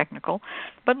just too technical.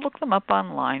 But look them up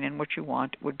online, and what you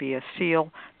want would be a seal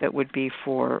that would be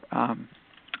for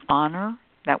honor.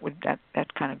 That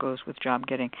kind of goes with job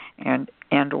getting, and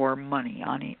or money,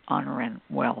 honor and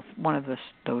wealth. One of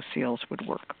those seals would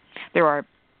work. There are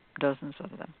dozens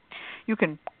of them. You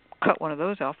can cut one of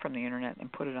those off from the Internet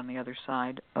and put it on the other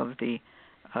side of the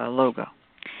logo.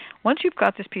 Once you've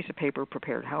got this piece of paper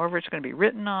prepared, however it's going to be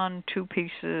written on, two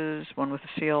pieces, one with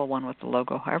a seal, one with the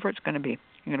logo, however it's going to be,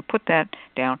 you're going to put that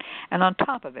down, and on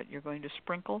top of it you're going to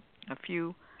sprinkle a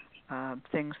few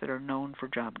things that are known for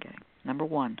job getting. Number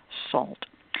one, salt.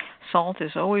 Salt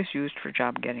is always used for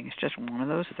job getting. It's just one of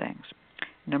those things.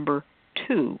 Number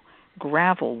two,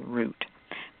 gravel root.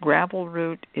 Gravel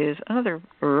root is another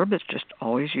herb that's just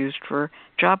always used for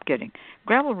job getting.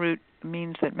 Gravel root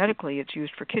means that medically it's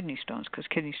used for kidney stones because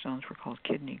kidney stones were called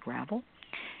kidney gravel.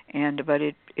 But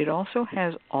it also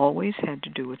has always had to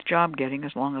do with job getting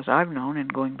as long as I've known,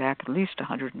 and going back at least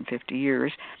 150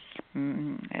 years,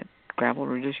 gravel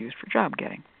root is used for job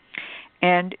getting.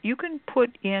 And you can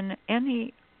put in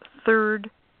any third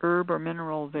herb or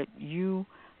mineral that you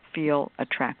feel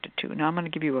attracted to. Now I'm going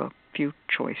to give you a few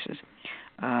choices.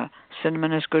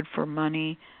 Cinnamon is good for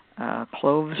money.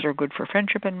 Cloves are good for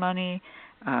friendship and money.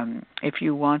 If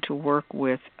you want to work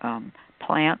with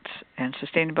plants and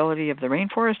sustainability of the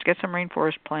rainforest, get some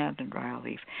rainforest plant and dry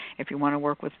leaf. If you want to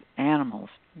work with animals,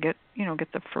 get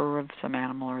the fur of some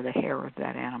animal or the hair of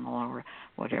that animal or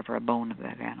whatever, a bone of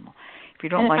that animal. If you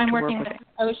don't like to work with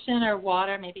ocean or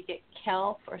water, maybe get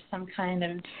kelp or some kind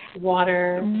of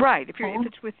water. Right. If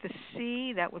it's with the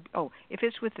sea, that would. If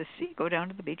it's with the sea, go down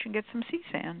to the beach and get some sea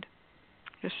sand.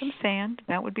 Just some sand.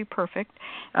 That would be perfect.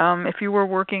 If you were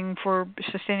working for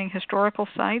sustaining historical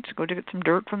sites, go to get some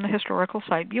dirt from the historical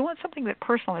site. You want something that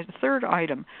personalized. The third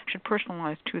item should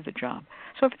personalize to the job.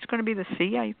 So if it's going to be the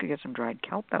sea, you could get some dried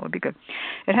kelp. That would be good.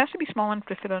 It has to be small enough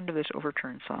to fit under this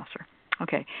overturned saucer.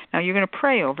 Okay. Now you're going to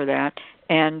pray over that,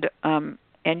 and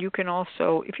you can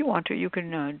also, if you want to, you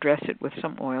can dress it with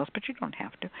some oils, but you don't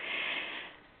have to.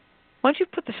 Once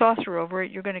you've put the saucer over it,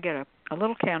 you're going to get a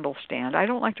little candle stand. I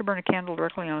don't like to burn a candle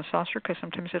directly on a saucer because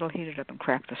sometimes it'll heat it up and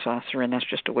crack the saucer, and that's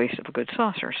just a waste of a good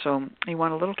saucer. So you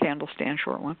want a little candle stand,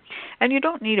 short one. And you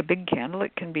don't need a big candle.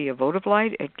 It can be a votive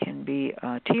light. It can be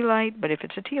a tea light. But if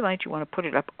it's a tea light, you want to put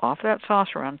it up off that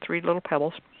saucer on 3 little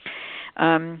pebbles.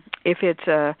 If it's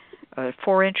a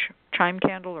 4-inch chime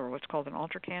candle or what's called an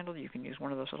altar candle, you can use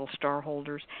one of those little star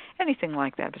holders, anything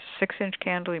like that. If it's a 6-inch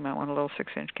candle, you might want a little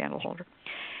 6-inch candle holder.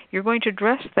 You're going to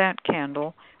dress that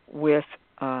candle with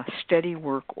steady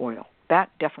work oil. That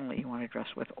definitely you want to dress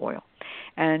with oil.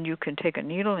 And you can take a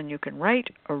needle and you can write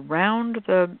around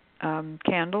the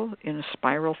candle in a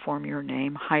spiral form your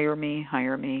name, hire me,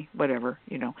 whatever,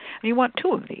 And you want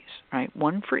 2 of these, right?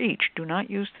 1 for each. Do not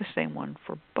use the same one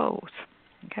for both,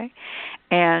 okay?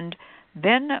 And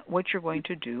then what you're going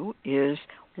to do is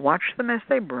watch them as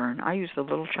they burn. I use the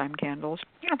little chime candles.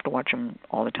 You don't have to watch them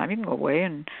all the time. You can go away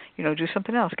and, do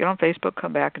something else. Get on Facebook,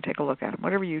 come back and take a look at them,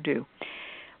 whatever you do.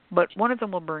 But one of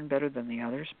them will burn better than the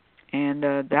others, and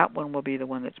that one will be the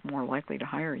one that's more likely to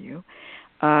hire you.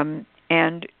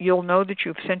 And you'll know that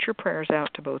you've sent your prayers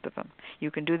out to both of them.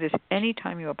 You can do this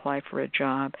anytime you apply for a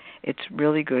job. It's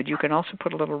really good. You can also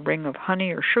put a little ring of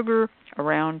honey or sugar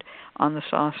around on the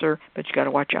saucer, but you got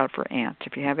to watch out for ants.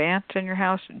 If you have ants in your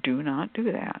house, do not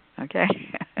do that, okay?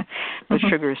 But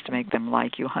sugar is to make them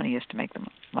like you. Honey is to make them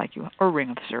like you, or a ring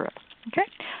of syrup, okay?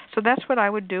 So that's what I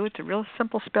would do. It's a real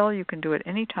simple spell. You can do it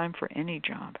anytime for any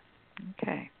job,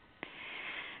 okay?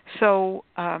 So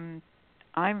as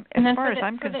far as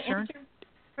I'm concerned,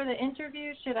 for the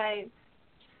interview, should I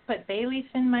put bay leaf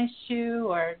in my shoe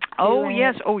or?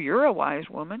 Yes. Oh, you're a wise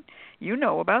woman. You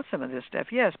know about some of this stuff.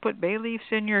 Yes, put bay leaves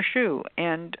in your shoe.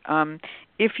 And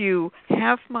if you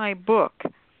have my book,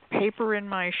 Paper in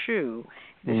My Shoe,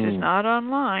 this is not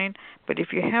online, but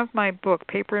if you have my book,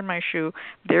 Paper in My Shoe,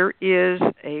 there is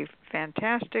a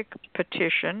fantastic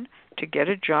petition to get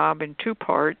a job in 2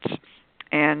 parts,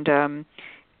 and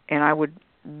I would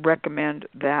recommend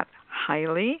that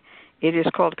highly. It is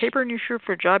called Paper in Your Shoe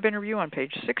for a Job Interview on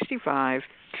page 65.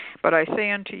 But I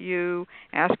say unto you,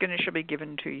 ask and it shall be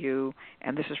given to you.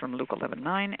 And this is from Luke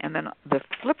 11:9. And then the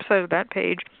flip side of that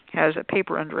page has a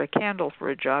paper under a candle for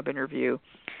a job interview.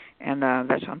 And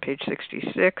that's on page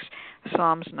 66.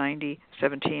 Psalms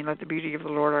 90:17. Let the beauty of the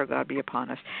Lord our God be upon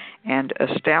us, and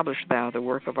establish thou the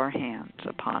work of our hands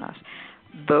upon us.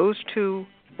 Those 2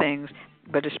 things,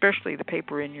 but especially the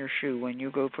paper in your shoe when you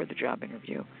go for the job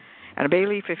interview. And a bay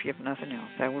leaf if you have nothing else.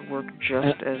 That would work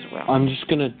just as well. I'm just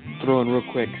going to throw in real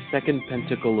quick, 2nd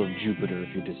pentacle of Jupiter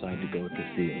if you decide to go with the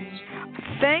seals.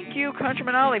 Thank you,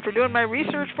 ConjureMan Ali, for doing my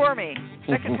research for me.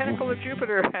 2nd pentacle of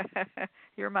Jupiter.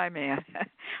 You're my man.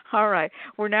 All right.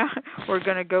 We're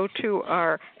going to go to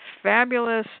our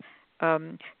fabulous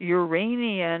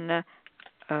Uranian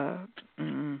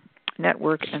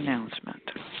network announcement.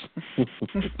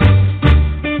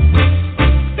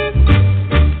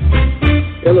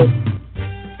 Hello.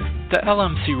 The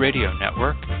LMC Radio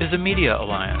Network is a media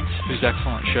alliance whose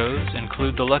excellent shows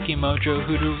include the Lucky Mojo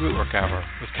Hoodoo Rootwork Hour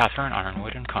with Catherine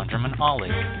Ironwood and ConjureMan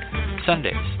Ali,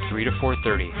 Sundays 3 to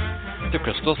 4:30, the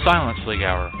Crystal Silence League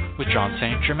Hour with John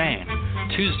St. Germain,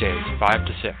 Tuesdays 5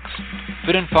 to 6,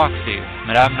 Fit and Foxy,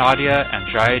 Madame Nadia and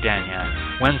Jaya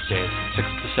Danyan, Wednesdays 6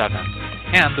 to 7,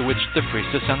 and The Witch, the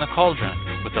Priestess, and the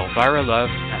Cauldron with Elvira Love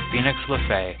and Phoenix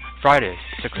LaFay, Fridays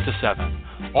 6 to 7,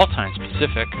 all times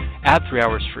Pacific, add 3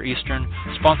 hours for Eastern,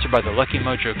 sponsored by the Lucky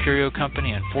Mojo Curio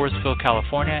Company in Forestville,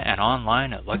 California, and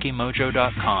online at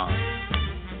luckymojo.com.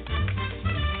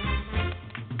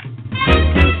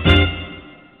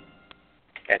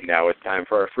 And now it's time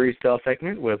for our freestyle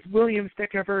segment with William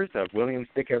Stickevers of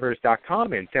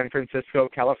WilliamStickevers.com in San Francisco,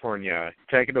 California.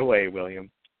 Take it away,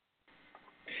 William.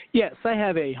 Yes, I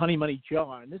have a Honey Money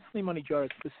jar, and this Honey Money jar is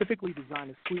specifically designed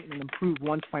to sweeten and improve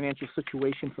one's financial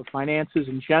situation for finances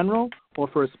in general or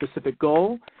for a specific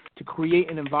goal, to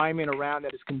create an environment around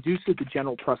that is conducive to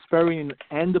general prosperity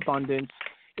and abundance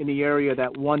in the area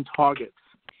that one targets.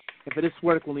 And for this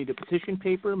work, we'll need a petition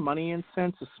paper, money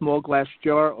incense, a small glass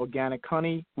jar, organic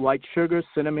honey, white sugar,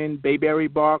 cinnamon, bayberry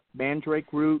bark,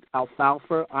 mandrake root,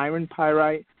 alfalfa, iron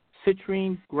pyrite,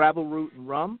 citrine, gravel root, and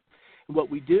rum. And what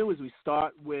we do is we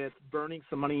start with burning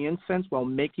some money incense while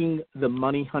making the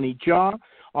money honey jar.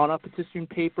 On our petition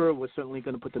paper, we're certainly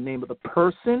going to put the name of the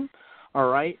person. All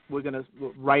right, we're going to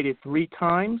write it 3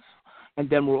 times. And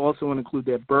then we're also going to include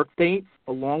their birth date.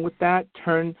 Along with that,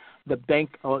 turn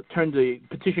the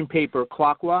petition paper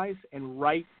clockwise and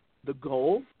write the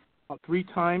goal 3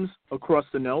 times across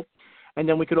the note. And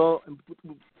then we could all,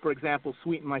 for example,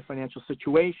 sweeten my financial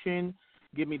situation,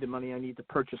 give me the money I need to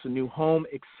purchase a new home,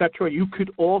 etc. You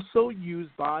could also use,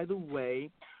 by the way,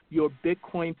 your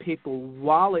Bitcoin paper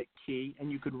wallet key,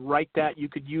 and you could write that. You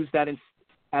could use that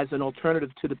as an alternative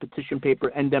to the petition paper,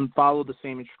 and then follow the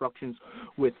same instructions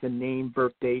with the name,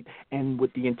 birth date, and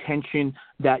with the intention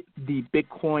that the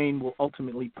Bitcoin will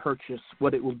ultimately purchase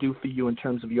what it will do for you in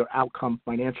terms of your outcome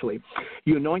financially.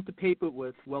 You anoint the paper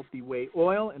with Wealthy Way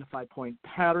oil in a 5-point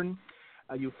pattern.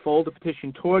 You fold the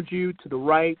petition towards you to the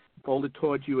right, fold it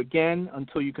towards you again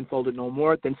until you can fold it no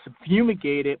more. Then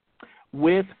fumigate it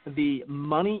with the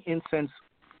money incense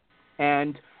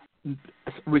and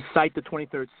recite the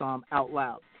 23rd Psalm out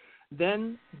loud.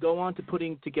 Then go on to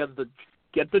putting together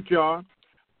get the jar,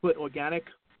 put organic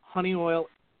honey oil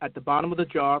at the bottom of the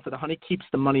jar, for the honey keeps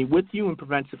the money with you and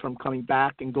prevents it from coming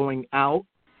back and going out,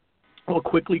 or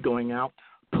quickly going out.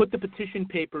 Put the petition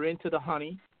paper into the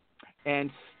honey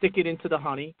and stick it into the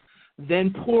honey.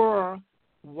 Then pour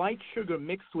white sugar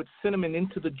mixed with cinnamon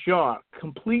into the jar,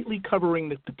 completely covering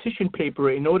the petition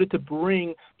paper in order to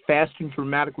bring fast and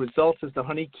dramatic results as the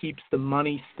honey keeps the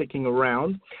money sticking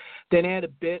around. Then add a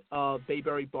bit of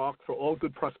bayberry bark for all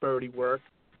good prosperity work.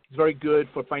 It's very good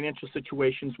for financial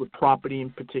situations with property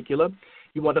in particular.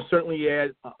 You want to certainly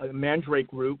add a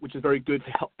mandrake root, which is very good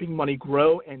for helping money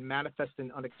grow and manifest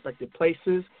in unexpected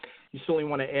places. You certainly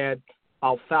want to add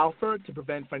alfalfa to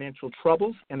prevent financial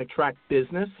troubles and attract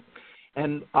business.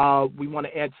 And we want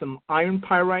to add some iron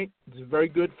pyrite. It's very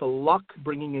good for luck,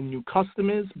 bringing in new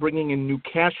customers, bringing in new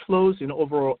cash flows, and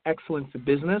overall excellence in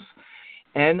business.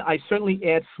 And I certainly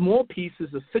add small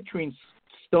pieces of citrine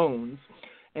stones,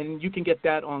 and you can get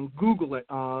that on Google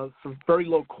for very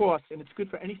low cost. And it's good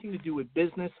for anything to do with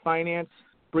business, finance,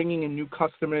 bringing in new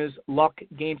customers, luck,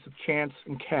 gains of chance,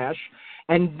 and cash.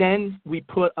 And then we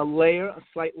put a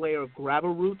slight layer of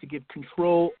gravel root to give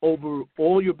control over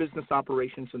all your business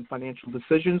operations and financial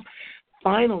decisions.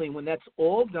 Finally, when that's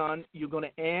all done, you're going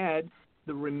to add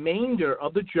the remainder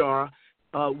of the jar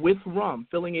with rum,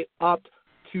 filling it up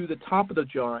to the top of the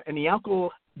jar. And the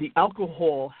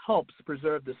alcohol helps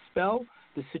preserve the spell,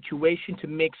 the situation, to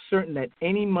make certain that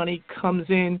any money comes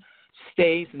in,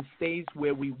 stays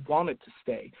where we want it to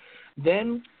stay.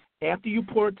 Then, after you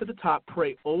pour it to the top,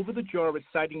 pray over the jar,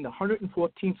 reciting the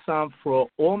 114th Psalm for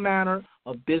all manner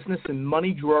of business and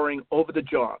money drawing over the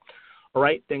jar. All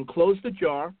right, then close the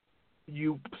jar.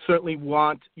 You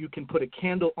can put a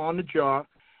candle on the jar,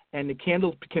 and the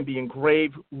candle can be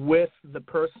engraved with the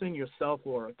person, yourself,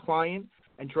 or a client,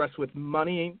 and dressed with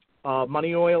money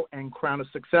oil and crown of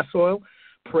success oil.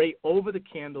 Pray over the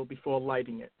candle before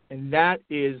lighting it. And that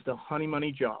is the Honey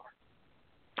Money jar.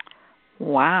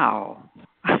 Wow.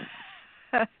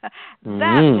 That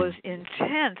was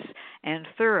intense and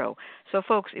thorough. So,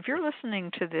 folks, if you're listening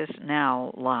to this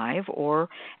now live or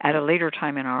at a later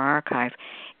time in our archive,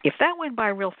 if that went by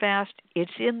real fast,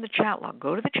 it's in the chat log.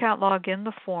 Go to the chat log in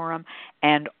the forum,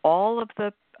 and all of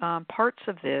the parts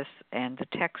of this and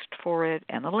the text for it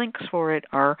and the links for it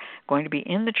are going to be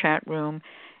in the chat room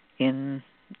in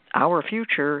our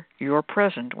future, your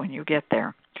present, when you get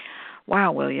there.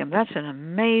 Wow, William, that's an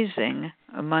amazing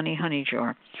money honey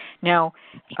jar. Now,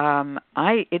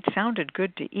 it sounded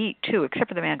good to eat too, except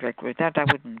for the mandrake root. That I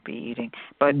wouldn't be eating.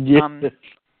 But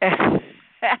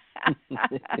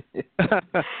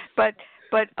but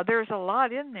But there's a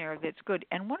lot in there that's good.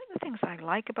 And one of the things I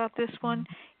like about this one,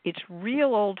 it's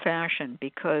real old-fashioned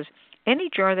because any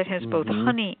jar that has both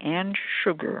honey and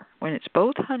sugar, when it's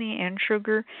both honey and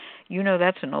sugar, you know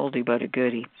that's an oldie but a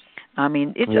goodie. I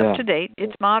mean, it's up to date,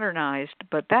 it's modernized,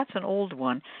 but that's an old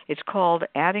one. It's called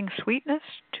Adding Sweetness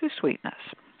to Sweetness.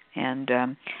 And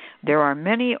there are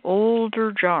many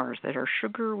older jars that are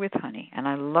sugar with honey, and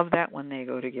I love that when they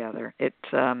go together. It's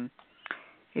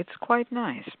quite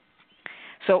nice.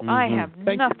 So I have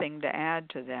nothing to add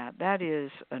to that. That is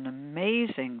an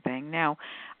amazing thing. Now,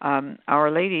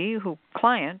 our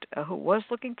client who was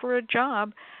looking for a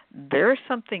job, there's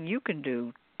something you can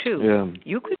do too. Yeah.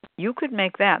 You could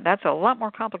make that. That's a lot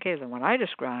more complicated than what I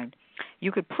described.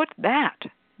 You could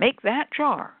make that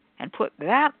jar and put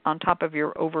that on top of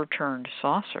your overturned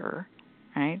saucer,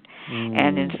 right?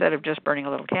 And instead of just burning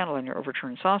a little candle in your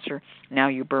overturned saucer, now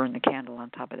you burn the candle on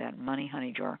top of that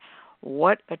honey jar.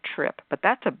 What a trip. But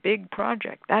that's a big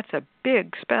project. That's a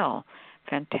big spell.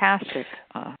 Fantastic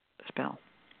spell.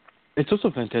 It's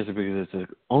also fantastic because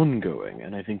it's ongoing,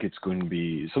 and I think it's going to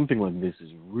be something like this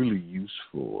is really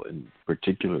useful, in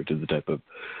particular to the type of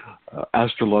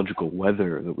astrological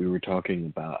weather that we were talking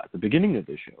about at the beginning of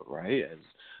the show, right? As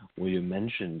William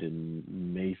mentioned in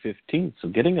May 15th. So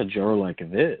getting a jar like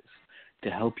this to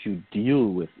help you deal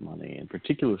with money, in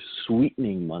particular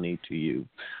sweetening money to you,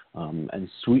 and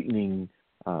sweetening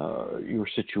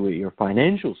your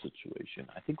financial situation,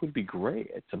 I think would be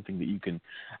great. It's something that you can,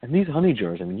 and these honey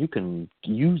jars, I mean, you can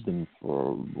use them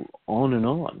for on and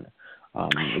on.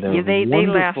 They're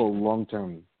wonderful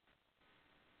long-term.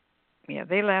 Yeah,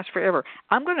 they last forever.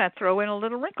 I'm going to throw in a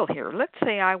little wrinkle here. Let's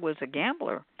say I was a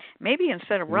gambler. Maybe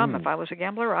instead of rum, if I was a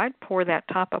gambler, I'd pour that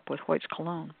top up with Hoyt's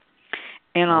cologne.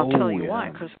 And I'll tell you why,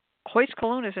 because Hoyt's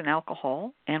cologne is an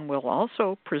alcohol and will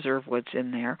also preserve what's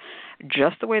in there.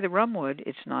 Just the way the rum would,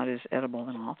 it's not as edible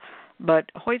and all. But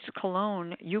Hoyt's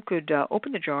cologne, you could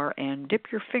open the jar and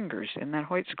dip your fingers in that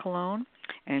Hoyt's cologne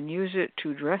and use it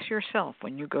to dress yourself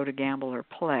when you go to gamble or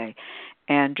play,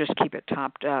 and just keep it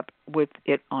topped up with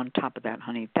it on top of that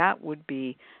honey. That would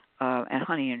be, and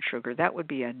honey and sugar, that would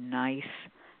be a nice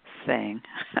thing,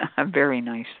 a very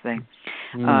nice thing.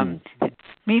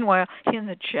 Meanwhile, in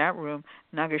the chat room,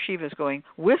 Nagashiva's going,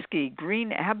 whiskey,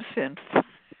 green absinthe.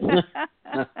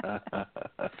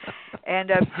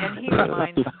 And he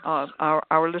reminds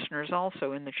our listeners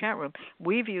also in the chat room,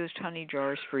 we've used honey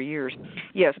jars for years.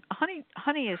 Yes, honey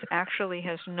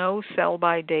has no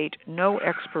sell-by date, no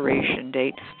expiration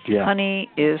date. Yeah.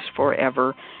 Honey is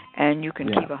forever, and you can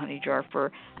keep a honey jar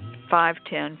for 5,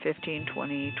 10, 15,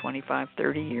 20, 25,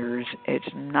 30 years. It's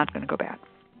not going to go bad.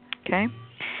 Okay?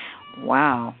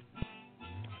 Wow.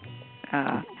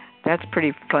 That's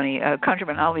pretty funny.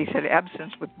 ConjureMan Ali said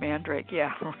absinthe with mandrake.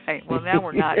 Yeah, right. Well, now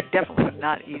we're definitely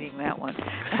not eating that one.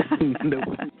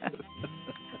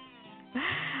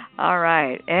 All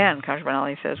right. And ConjureMan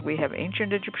Ali says we have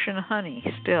ancient Egyptian honey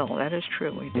still. That is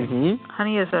true. We do.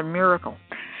 Honey is a miracle.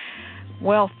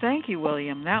 Well, thank you,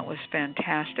 William. That was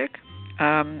fantastic.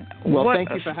 Thank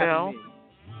you for having me.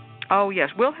 Oh,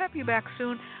 yes. We'll have you back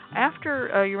soon.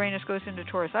 After Uranus goes into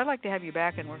Taurus, I'd like to have you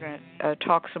back, and we're going to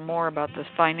talk some more about the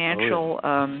financial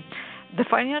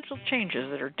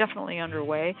changes that are definitely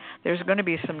underway. There's going to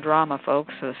be some drama,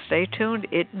 folks, so stay tuned.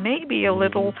 It may be a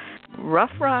little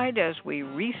rough ride as we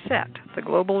reset, the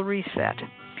global reset.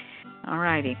 All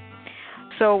righty.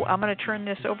 So I'm going to turn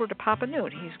this over to Papa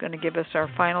Newt. He's going to give us our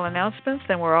final announcements,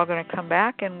 then we're all going to come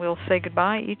back, and we'll say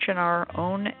goodbye, each in our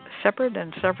own separate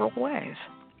and several ways.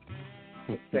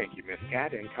 Thank you, Miss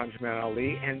Cat and ConjureMan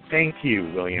Ali, and thank you,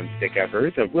 William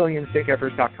Stickevers of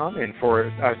WilliamStickevers.com, and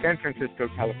for San Francisco,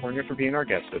 California, for being our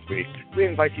guest this week. We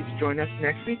invite you to join us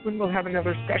next week when we'll have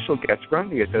another special guest from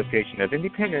the Association of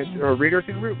Independent Readers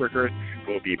and Rootworkers,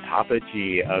 who will be Papa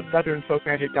G of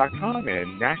SouthernFolkMagic.com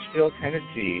in Nashville,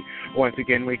 Tennessee. Once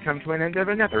again, we come to an end of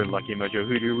another Lucky Mojo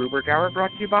Hoodoo Rootwork Hour,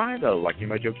 brought to you by the Lucky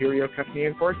Mojo Curio Company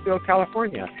in Forestville,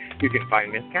 California. You can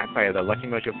find Miss Cat via the Lucky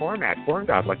Mojo Forum at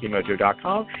forum.luckymojo.com,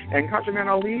 and ConjureMan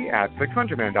Ali at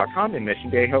theconjureman.com in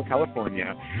Mission Viejo,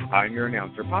 California. I'm your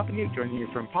announcer, Papa Newt, joining you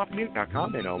from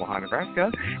papanewt.com in Omaha,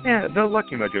 Nebraska. And the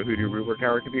Lucky Mojo Hoodoo Rootwork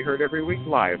Hour can be heard every week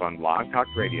live on Blog Talk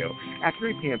Radio at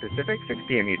 3 p.m. Pacific, 6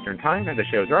 p.m. Eastern Time, and the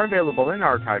shows are available and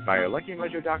archived via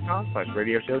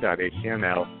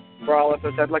luckymojo.com/radioshow.html. For all of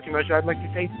us at Lucky Mojo, I'd like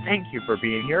to say thank you for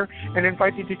being here and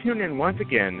invite you to tune in once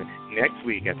again next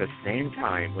week at the same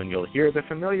time when you'll hear the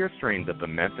familiar strains of the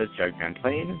Memphis Jug Band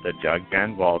playing the Jug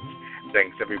Band Waltz.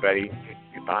 Thanks, everybody.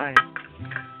 Goodbye.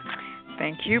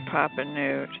 Thank you, Papa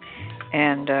Newt.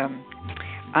 And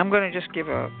I'm going to just give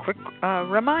a quick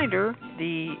reminder.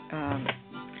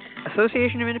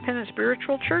 Association of Independent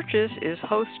Spiritual Churches is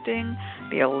hosting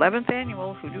the 11th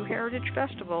Annual Hoodoo Heritage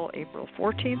Festival, April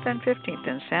 14th and 15th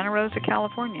in Santa Rosa,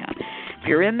 California. If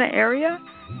you're in the area,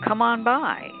 come on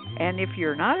by. And if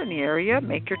you're not in the area,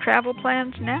 make your travel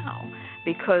plans now,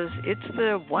 because it's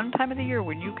the one time of the year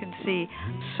when you can see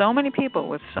so many people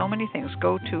with so many things.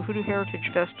 Go to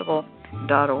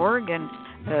hoodooheritagefestival.org and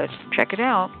check it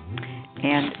out.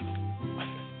 And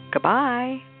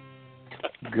goodbye.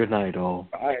 Good night, all.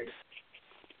 Bye.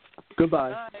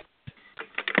 Goodbye. Bye.